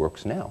world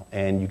works now.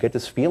 And you get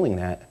this feeling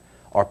that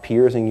our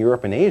peers in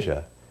Europe and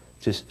Asia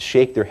just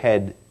shake their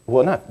head,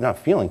 well, not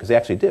feeling, because they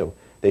actually do.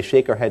 They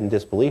shake our head in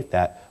disbelief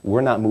that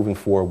we're not moving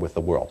forward with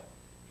the world.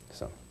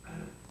 So,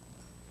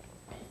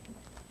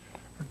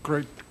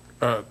 great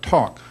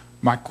talk.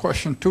 My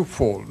question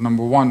twofold.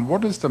 Number one,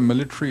 what is the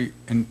military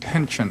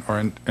intention or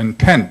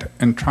intent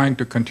in trying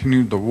to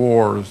continue the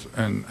wars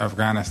in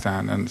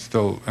Afghanistan and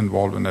still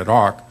involved in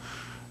Iraq?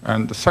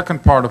 And the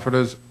second part of it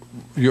is,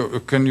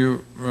 can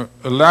you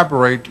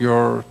elaborate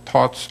your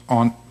thoughts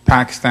on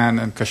Pakistan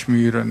and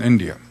Kashmir and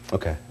India?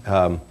 Okay.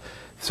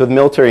 So the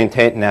military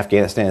intent in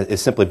Afghanistan is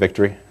simply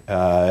victory.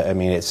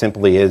 It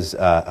simply is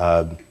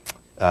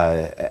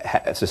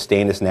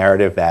sustain this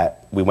narrative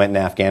that we went in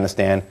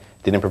Afghanistan,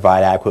 didn't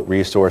provide adequate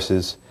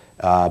resources,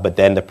 but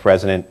then the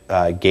president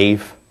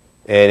gave.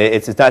 And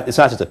it's not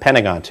just the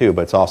Pentagon too,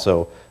 but it's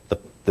also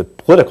the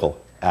political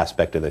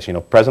aspect of this.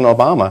 President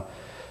Obama,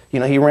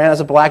 he ran as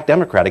a black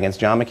Democrat against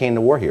John McCain,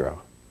 the war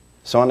hero.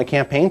 So on the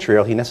campaign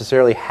trail, he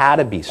necessarily had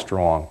to be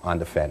strong on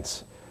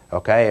defense.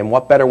 Okay, and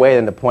what better way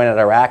than to point at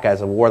Iraq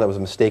as a war that was a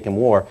mistaken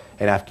war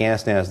and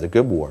Afghanistan as the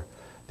good war?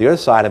 The other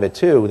side of it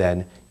too,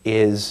 then,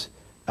 is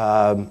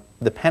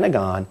the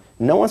Pentagon.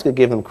 No one's going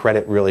to give them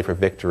credit really for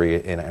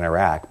victory in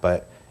Iraq,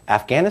 but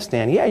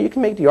Afghanistan, yeah, you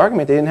can make the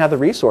argument they didn't have the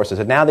resources,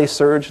 and now they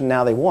surged and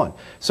now they won.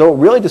 So it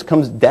really just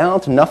comes down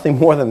to nothing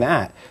more than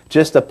that,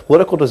 just a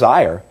political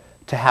desire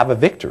to have a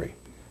victory.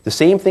 The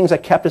same things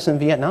that kept us in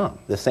Vietnam,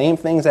 the same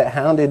things that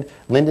hounded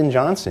Lyndon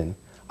Johnson,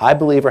 I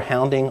believe are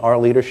hounding our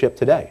leadership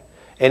today.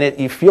 And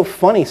you feel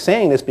funny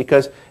saying this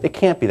because it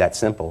can't be that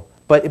simple,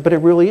 but it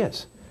really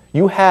is.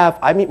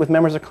 I meet with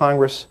members of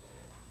Congress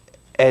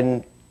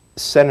and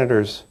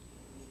senators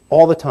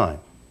all the time.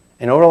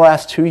 And over the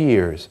last 2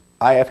 years,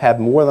 I have had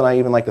more than I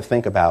even like to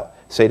think about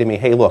say to me,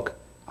 hey, look,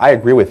 I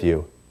agree with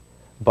you,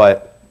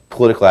 but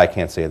politically I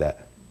can't say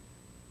that.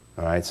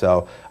 All right,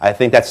 so I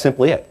think that's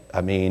simply it.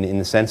 In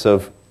the sense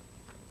of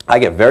I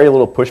get very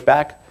little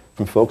pushback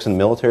from folks in the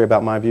military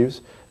about my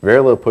views, very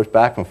little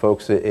pushback from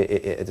folks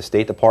at the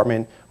State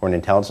Department or in the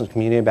intelligence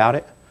community about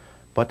it.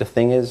 But the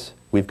thing is,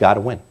 we've got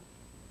to win.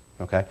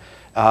 Okay?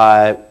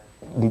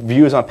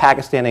 Views on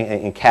Pakistan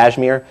and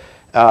Kashmir.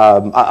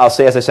 I'll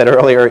say, as I said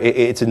earlier,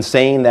 it's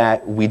insane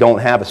that we don't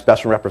have a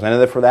special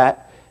representative for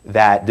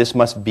that this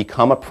must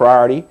become a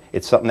priority.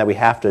 It's something that we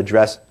have to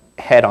address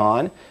head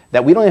on,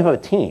 that we don't even have a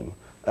team.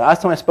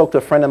 Last time I spoke to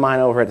a friend of mine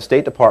over at the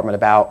State Department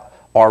about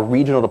our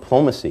regional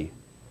diplomacy,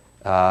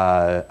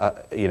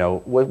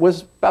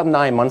 was about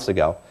 9 months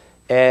ago.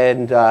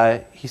 And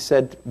he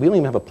said, we don't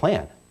even have a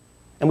plan.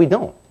 And we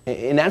don't.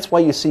 And that's why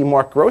you see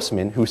Mark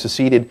Grossman, who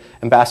succeeded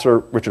Ambassador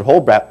Richard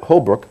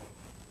Holbrooke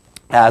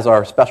as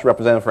our special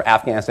representative for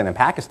Afghanistan and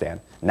Pakistan,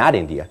 not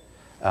India,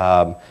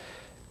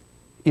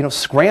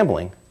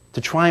 scrambling to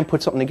try and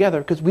put something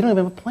together because we don't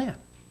even have a plan.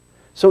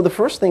 So the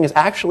first thing is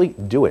actually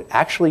do it.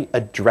 Actually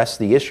address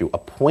the issue.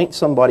 Appoint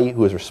somebody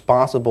who is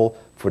responsible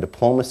for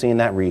diplomacy in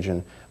that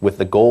region with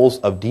the goals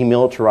of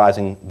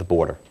demilitarizing the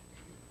border,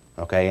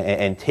 okay,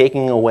 and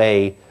taking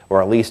away,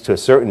 or at least to a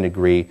certain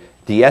degree,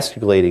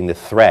 de-escalating the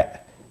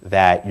threat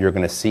that you're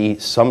going to see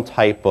some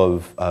type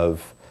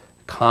of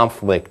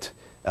conflict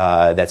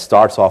that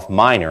starts off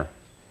minor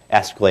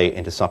escalate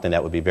into something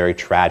that would be very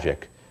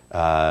tragic.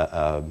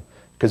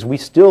 Because we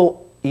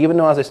still, even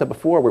though, as I said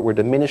before, we're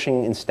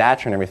diminishing in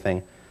stature and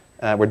everything,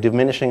 we're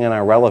diminishing in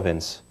our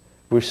relevance,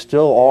 we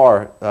still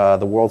are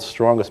the world's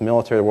strongest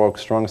military, the world's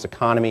strongest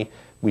economy.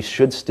 We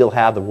should still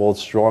have the world's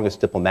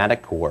strongest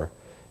diplomatic corps,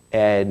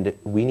 and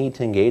we need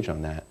to engage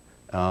on that.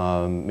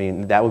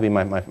 That would be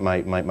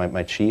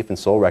my chief and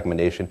sole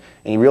recommendation.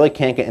 And you really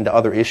can't get into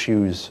other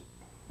issues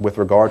with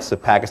regards to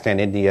Pakistan,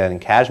 India, and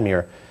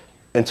Kashmir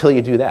until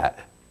you do that.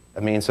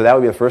 So that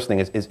would be the first thing,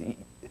 is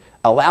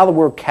allow the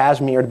word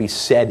Kashmir to be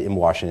said in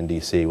Washington,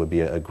 D.C. would be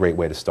a great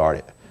way to start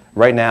it.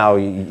 Right now,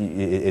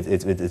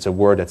 it's a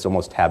word that's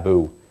almost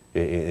taboo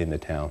in the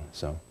town.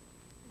 So,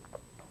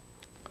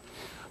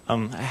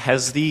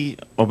 has the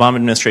Obama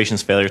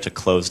administration's failure to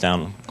close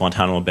down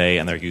Guantanamo Bay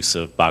and their use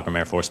of Bagram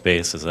Air Force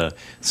Base as a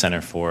center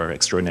for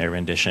extraordinary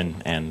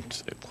rendition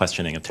and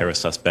questioning of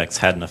terrorist suspects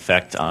had an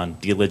effect on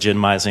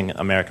delegitimizing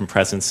American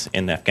presence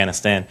in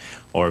Afghanistan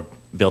or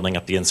building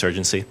up the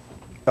insurgency?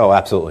 Oh,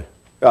 absolutely.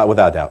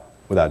 Without doubt.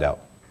 Without doubt.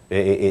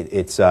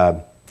 It's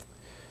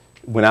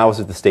when I was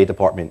at the State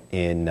Department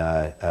in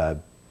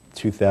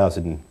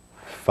 2005,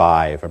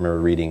 I remember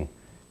reading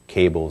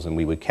cables, and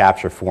we would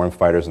capture foreign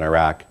fighters in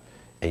Iraq,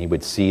 and you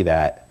would see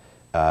that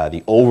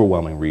the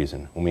overwhelming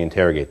reason, when we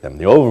interrogate them,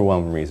 the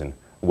overwhelming reason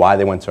why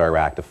they went to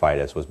Iraq to fight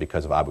us was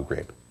because of Abu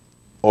Ghraib.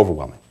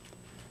 Overwhelming.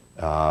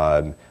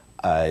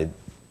 It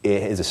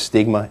is a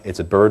stigma. It's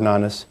a burden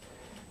on us.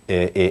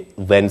 It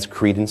lends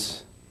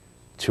credence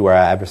to our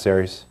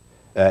adversaries.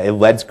 It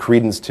lends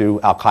credence to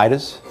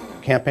Al-Qaeda's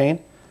campaign.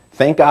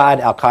 Thank God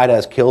Al-Qaeda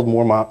has killed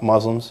more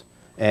Muslims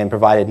and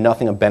provided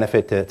nothing of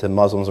benefit to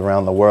Muslims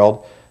around the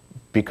world,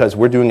 because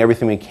we're doing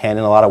everything we can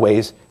in a lot of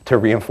ways to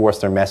reinforce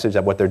their message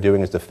that what they're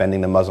doing is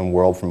defending the Muslim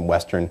world from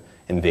Western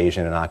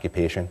invasion and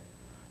occupation.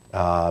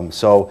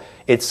 So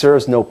it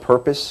serves no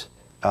purpose.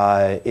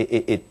 And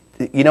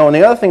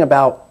the other thing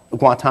about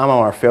Guantanamo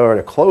and our failure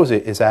to close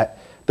it is that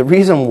the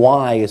reason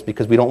why is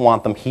because we don't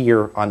want them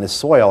here on this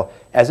soil,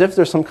 as if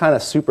there's some kind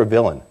of super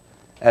villain,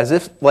 as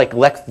if like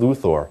Lex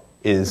Luthor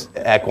is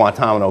at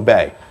Guantanamo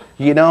Bay.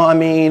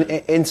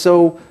 And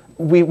so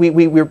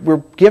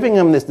we're giving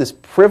them this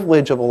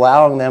privilege of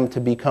allowing them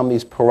to become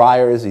these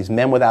pariahs, these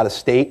men without a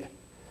state,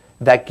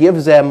 that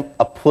gives them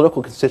a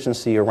political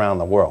constituency around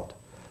the world.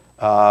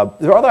 There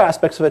are other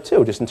aspects of it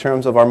too, just in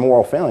terms of our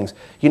moral failings.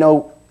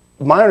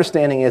 My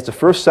understanding is the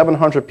first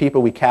 700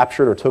 people we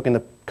captured or took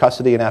into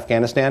custody in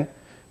Afghanistan,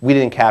 we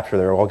didn't capture,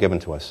 they were all given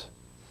to us.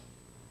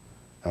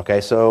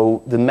 Okay,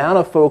 so the amount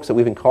of folks that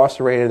we've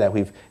incarcerated, that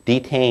we've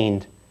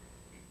detained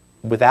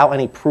without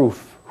any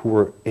proof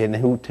who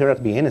turned out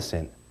to be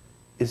innocent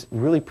is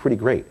really pretty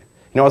great.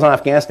 I was on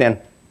Afghanistan.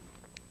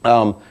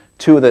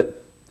 Two of the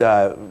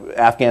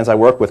Afghans I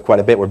worked with quite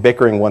a bit were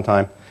bickering one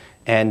time,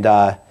 and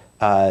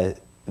neither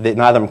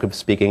of them could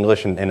speak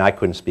English, and I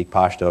couldn't speak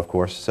Pashto, of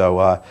course.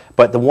 So,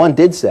 but the one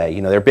did say,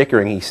 they're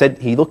bickering.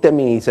 He looked at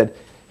me and he said,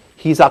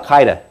 "He's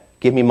Al-Qaeda.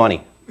 Give me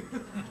money."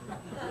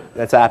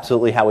 That's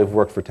absolutely how we've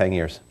worked for 10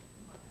 years,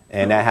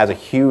 and that has a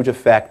huge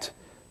effect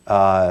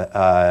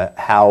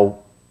how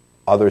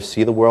others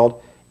see the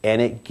world,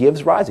 and it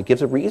gives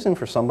a reason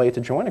for somebody to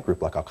join a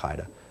group like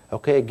Al-Qaeda.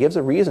 Okay, it gives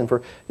a reason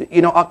for,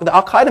 the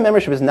Al-Qaeda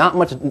membership is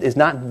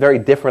not very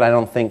different, I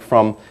don't think,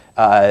 from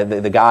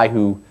the guy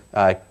who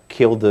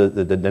killed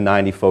the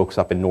 90 folks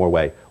up in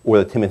Norway, or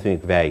the Timothy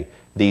McVeigh.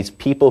 These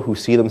people who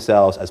see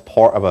themselves as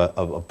part of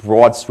a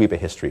broad sweep of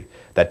history,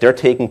 that they're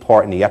taking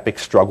part in the epic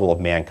struggle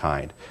of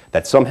mankind,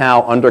 that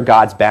somehow under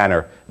God's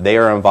banner they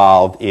are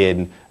involved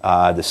in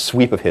the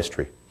sweep of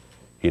history.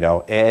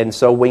 And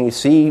so when you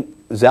see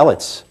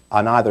zealots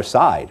on either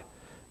side,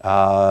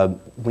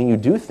 when you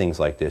do things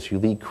like this, you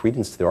lead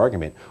credence to their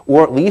argument,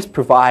 or at least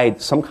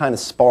provide some kind of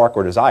spark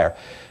or desire.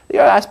 The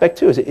other aspect,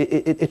 too, is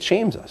it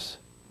shames us.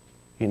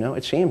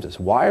 It shames us.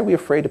 Why are we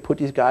afraid to put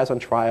these guys on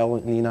trial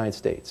in the United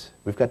States?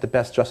 We've got the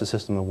best justice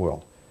system in the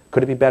world.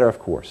 Could it be better? Of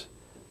course.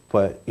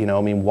 But,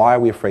 why are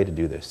we afraid to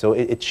do this? So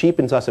it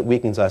cheapens us, it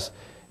weakens us,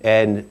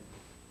 and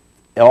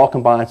it all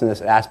combines in this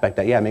aspect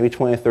that, maybe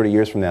 20 or 30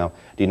 years from now,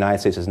 the United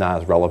States is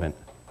not as relevant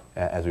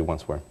as we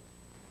once were.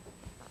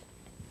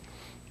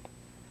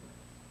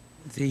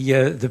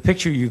 The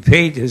picture you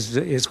paint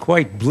is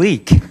quite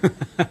bleak.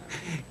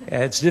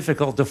 It's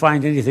difficult to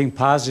find anything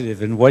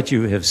positive in what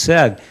you have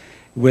said.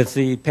 With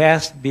the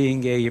past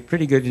being a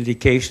pretty good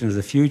indication of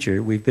the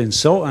future, we've been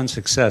so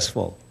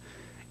unsuccessful,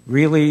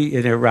 really,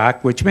 in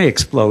Iraq, which may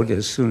explode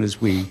as soon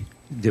as we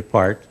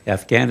depart.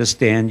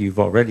 Afghanistan, you've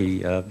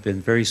already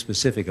been very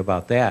specific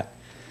about that.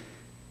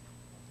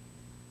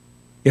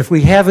 If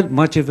we haven't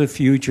much of a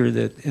future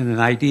and an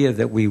idea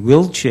that we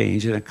will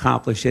change and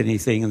accomplish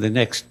anything in the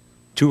next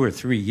 2 or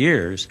 3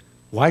 years,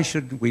 why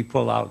shouldn't we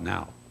pull out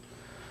now?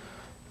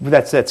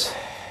 That's it.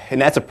 And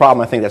that's a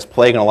problem, I think, that's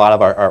plaguing a lot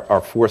of our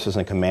forces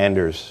and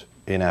commanders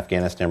in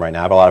Afghanistan right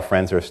now. I have a lot of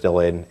friends who are still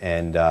in,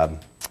 and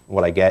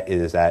what I get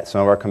is that some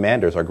of our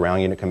commanders, our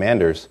ground unit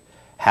commanders,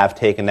 have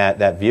taken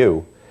that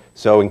view.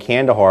 So in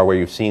Kandahar, where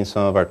you've seen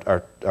some of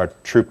our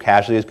troop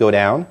casualties go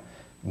down,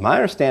 my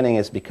understanding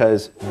is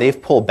because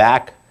they've pulled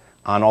back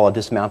on all the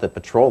dismounted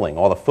patrolling,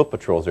 all the foot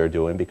patrols they're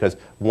doing, because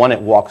one, it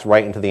walks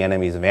right into the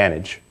enemy's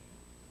advantage,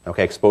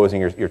 okay,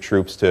 exposing your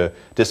troops to,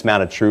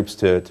 dismounted troops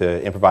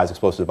to improvised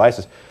explosive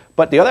devices.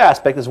 But the other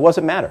aspect is, what does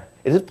it matter?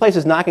 If this place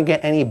is not going to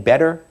get any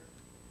better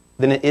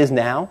than it is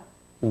now,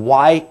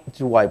 why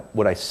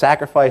would I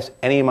sacrifice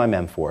any of my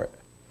men for it?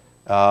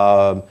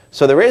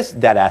 So there is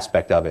that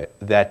aspect of it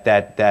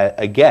that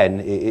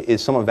again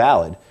is somewhat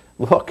valid.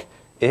 Look,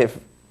 why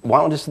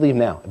don't we just leave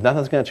now? If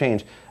nothing's going to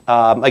change,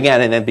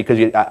 again, and then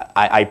because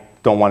I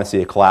don't want to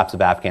see a collapse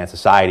of Afghan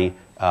society.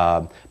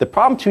 The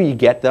problem too you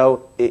get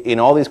though in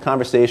all these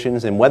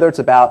conversations, and whether it's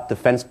about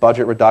defense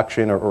budget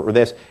reduction or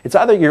this, it's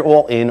either you're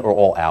all in or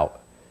all out.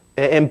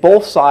 And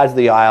both sides of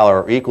the aisle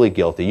are equally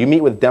guilty. You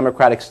meet with a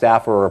Democratic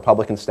staffer or a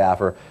Republican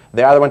staffer,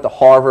 they either went to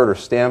Harvard or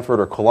Stanford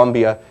or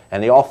Columbia,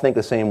 and they all think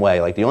the same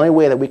way. Like, the only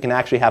way that we can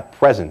actually have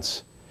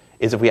presence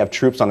is if we have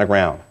troops on the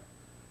ground.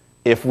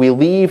 If we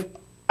leave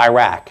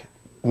Iraq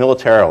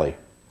militarily,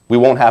 we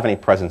won't have any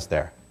presence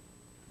there.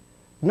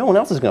 No one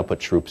else is going to put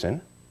troops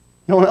in.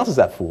 No one else is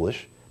that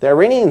foolish. The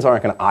Iranians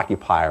aren't going to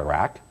occupy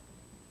Iraq.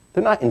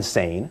 They're not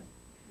insane.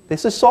 They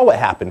just saw what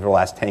happened for the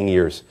last 10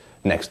 years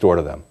next door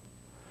to them.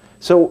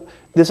 So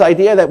this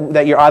idea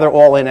that you're either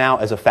all in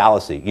out is a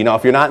fallacy. You know,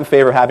 if you're not in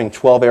favor of having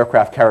 12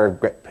 aircraft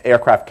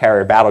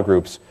carrier battle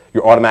groups,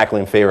 you're automatically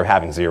in favor of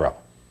having 0.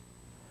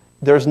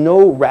 There's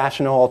no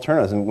rational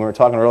alternatives. And we were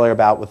talking earlier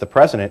about with the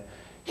president,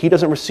 he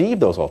doesn't receive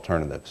those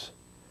alternatives.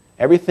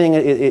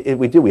 Everything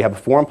we do, we have a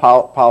foreign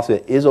policy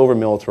that is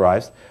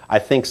over-militarized. I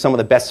think some of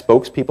the best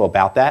spokespeople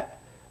about that,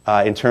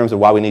 in terms of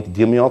why we need to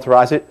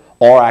demilitarize it,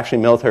 are actually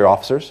military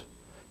officers,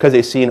 because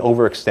they see an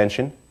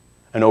overextension,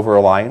 an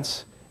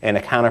over-reliance, and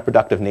a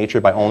counterproductive nature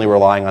by only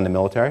relying on the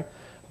military.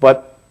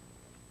 But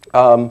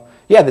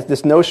yeah,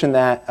 this notion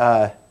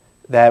that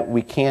that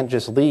we can't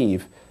just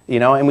leave, you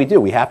know, and we do.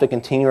 We have to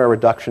continue our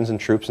reductions in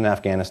troops in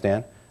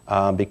Afghanistan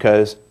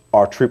because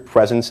our troop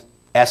presence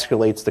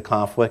escalates the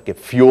conflict. It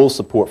fuels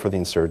support for the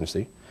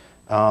insurgency.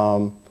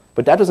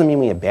 But that doesn't mean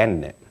we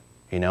abandon it,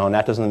 you know, and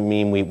that doesn't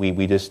mean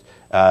we just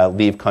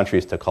leave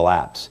countries to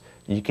collapse.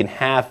 You can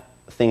have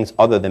things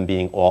other than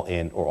being all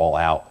in or all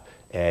out,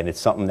 and it's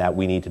something that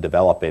we need to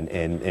develop,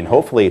 and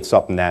hopefully it's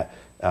something that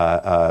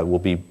will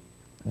be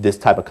this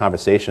type of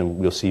conversation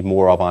we'll see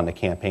more of on the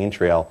campaign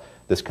trail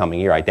this coming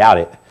year. I doubt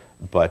it,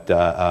 but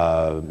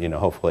you know,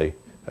 hopefully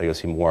you'll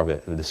see more of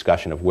it in the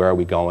discussion of where are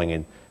we going,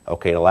 and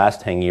okay, the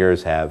last 10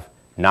 years have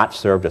not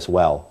served us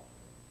well.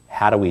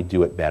 How do we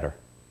do it better?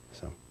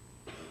 So.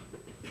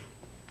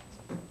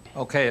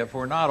 Okay, if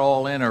we're not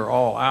all in or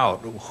all out,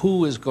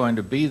 who is going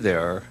to be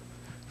there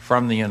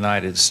from the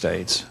United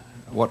States?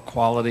 What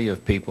quality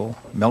of people?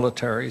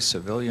 Military,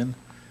 civilian?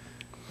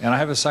 And I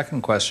have a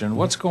second question.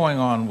 What's going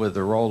on with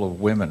the role of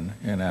women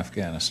in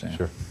Afghanistan?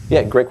 Sure.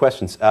 Yeah, great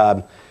questions.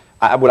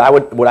 What I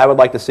would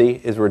like to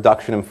see is a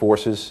reduction in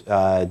forces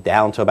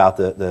down to about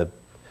the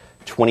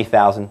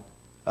 20,000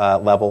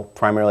 level,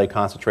 primarily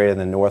concentrated in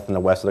the north and the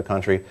west of the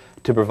country,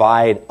 to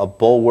provide a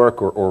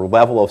bulwark or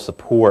level of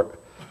support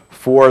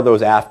for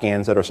those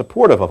Afghans that are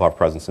supportive of our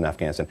presence in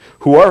Afghanistan,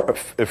 who are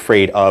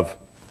afraid of,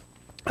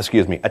 a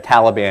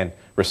Taliban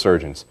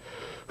resurgence,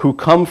 who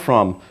come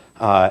from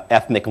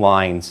ethnic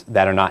lines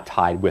that are not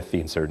tied with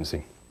the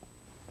insurgency.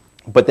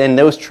 But then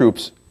those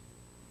troops,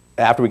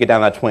 after we get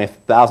down to that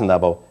 20,000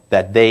 level,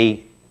 that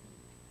they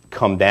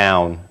come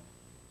down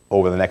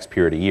over the next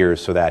period of years,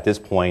 so that at this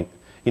point,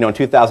 you know, in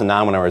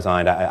 2009 when I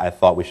resigned, I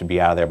thought we should be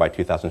out of there by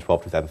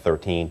 2012,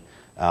 2013.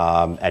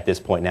 At this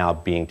point now,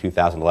 being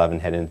 2011,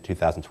 heading into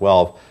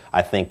 2012,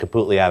 I think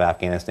completely out of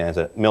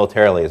Afghanistan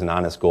militarily is an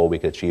honest goal we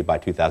could achieve by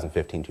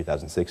 2015,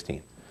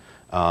 2016.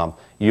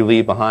 You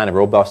leave behind a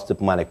robust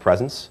diplomatic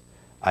presence.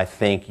 I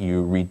think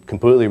you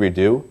completely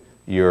redo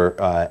your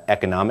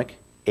economic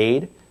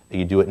aid.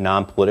 You do it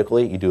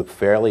non-politically, you do it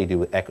fairly, you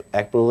do it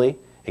equitably,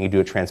 and you do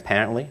it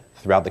transparently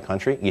throughout the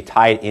country. You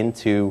tie it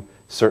into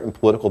certain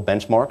political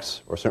benchmarks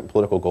or certain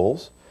political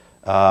goals.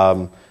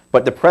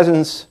 But the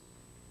presence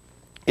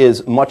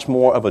is much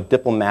more of a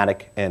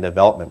diplomatic and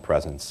development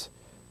presence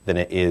than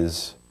it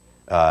is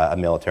a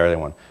military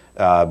one.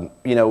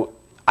 You know,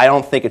 I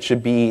don't think it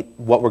should be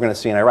what we're going to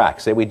see in Iraq.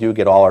 Say we do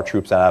get all our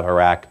troops out of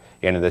Iraq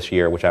end of this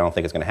year, which I don't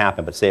think is going to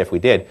happen, but say if we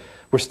did,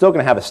 we're still going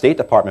to have a State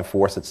Department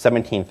force that's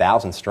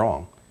 17,000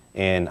 strong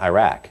in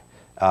Iraq.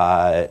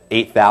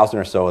 8,000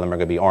 or so of them are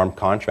going to be armed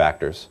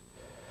contractors.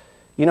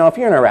 You know, if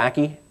you're an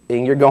Iraqi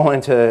and you're going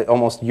into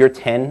almost year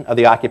 10 of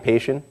the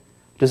occupation,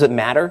 does it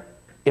matter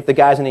if the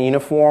guy's in a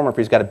uniform or if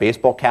he's got a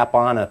baseball cap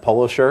on and a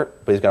polo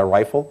shirt, but he's got a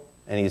rifle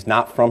and he's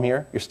not from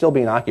here? You're still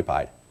being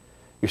occupied.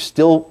 You're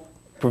still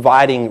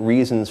providing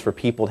reasons for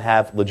people to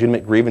have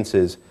legitimate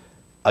grievances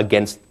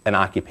against an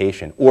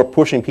occupation, or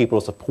pushing people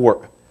to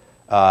support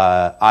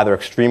either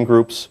extreme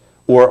groups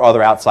or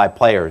other outside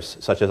players,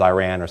 such as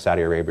Iran or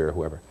Saudi Arabia or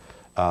whoever.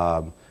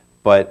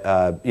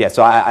 Yeah,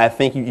 so I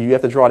think you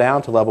have to draw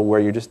down to a level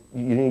where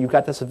you've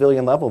got the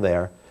civilian level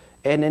there,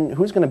 and then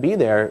who's going to be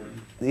there?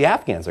 The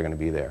Afghans are going to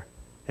be there,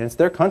 and it's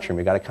their country, and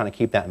we've got to kind of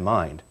keep that in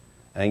mind.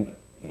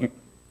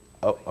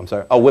 I'm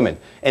sorry. Oh, women.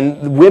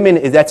 And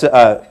women, that's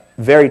a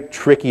very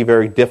tricky,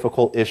 very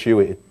difficult issue.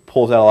 It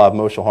pulls out a lot of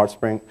emotional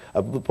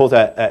pulls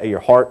out your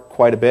heart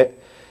quite a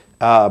bit.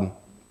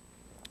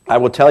 I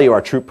will tell you,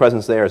 our troop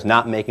presence there is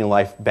not making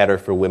life better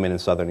for women in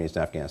southern and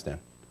eastern Afghanistan.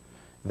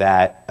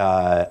 That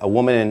a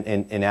woman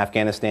in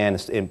Afghanistan,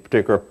 in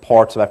particular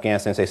parts of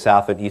Afghanistan, say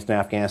south and eastern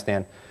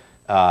Afghanistan,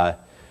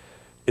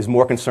 is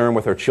more concerned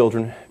with her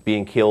children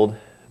being killed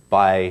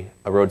by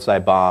a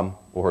roadside bomb,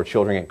 or her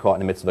children getting caught in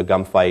the midst of a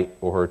gunfight,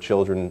 or her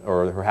children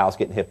or her house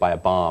getting hit by a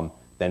bomb,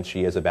 than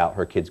she is about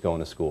her kids going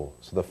to school.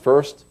 So the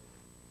first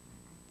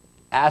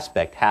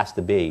aspect has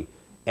to be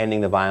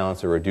ending the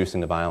violence or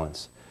reducing the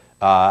violence.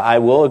 I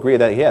will agree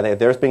that, yeah,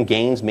 there's been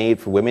gains made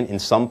for women in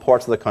some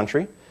parts of the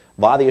country.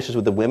 A lot of the issues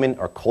with the women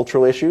are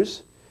cultural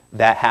issues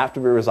that have to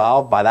be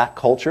resolved by that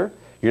culture.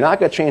 You're not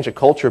going to change a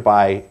culture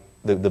by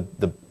the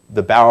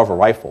barrel of a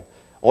rifle.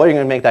 All you're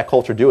going to make that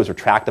culture do is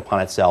retract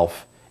upon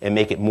itself and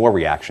make it more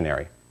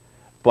reactionary.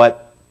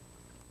 But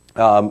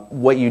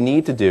what you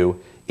need to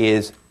do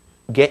is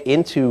get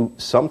into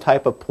some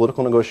type of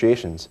political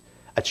negotiations,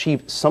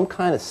 achieve some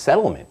kind of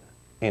settlement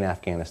in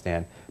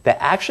Afghanistan that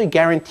actually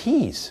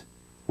guarantees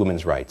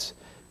women's rights.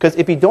 Because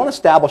if you don't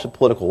establish a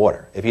political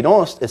order, if you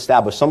don't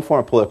establish some form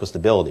of political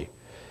stability,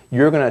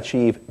 you're going to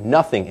achieve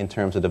nothing in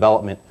terms of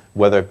development,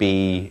 whether it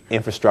be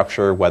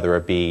infrastructure, whether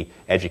it be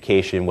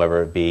education,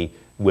 whether it be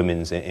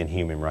women's and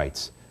human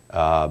rights.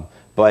 And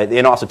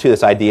also, too,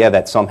 this idea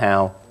that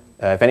somehow,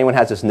 if anyone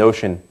has this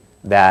notion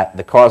that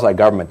the Karzai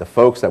government, the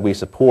folks that we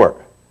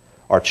support,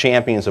 are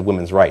champions of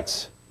women's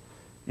rights,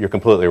 you're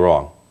completely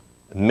wrong.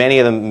 Many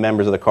of the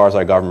members of the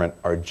Karzai government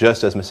are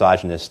just as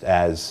misogynist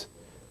as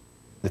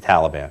the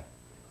Taliban.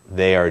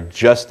 They are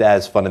just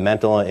as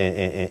fundamental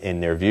in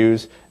their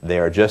views. They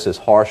are just as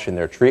harsh in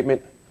their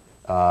treatment.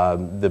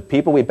 The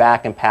people we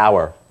back in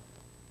power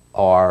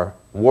are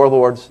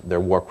warlords, they're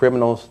war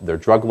criminals, they're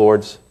drug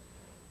lords,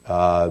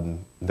 they're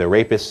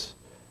rapists.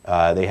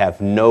 They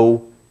have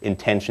no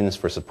intentions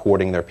for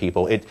supporting their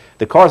people.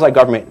 The Karzai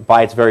government,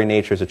 by its very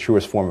nature, is the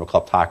truest form of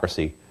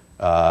kleptocracy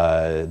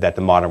that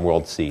the modern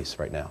world sees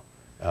right now.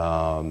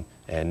 On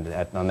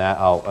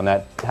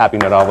that happy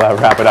note, I'll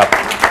wrap it up.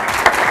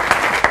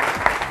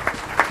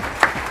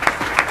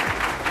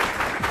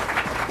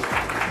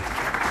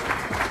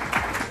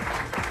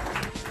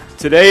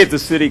 Today at the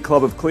City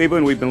Club of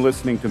Cleveland, we've been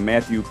listening to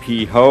Matthew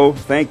P. Ho.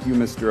 Thank you,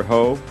 Mr.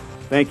 Ho.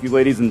 Thank you,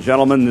 ladies and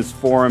gentlemen. This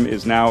forum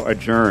is now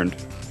adjourned.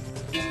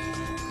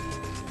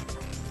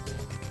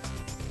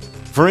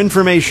 For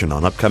information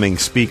on upcoming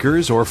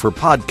speakers or for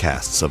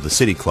podcasts of the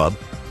City Club,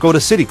 go to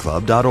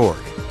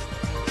cityclub.org.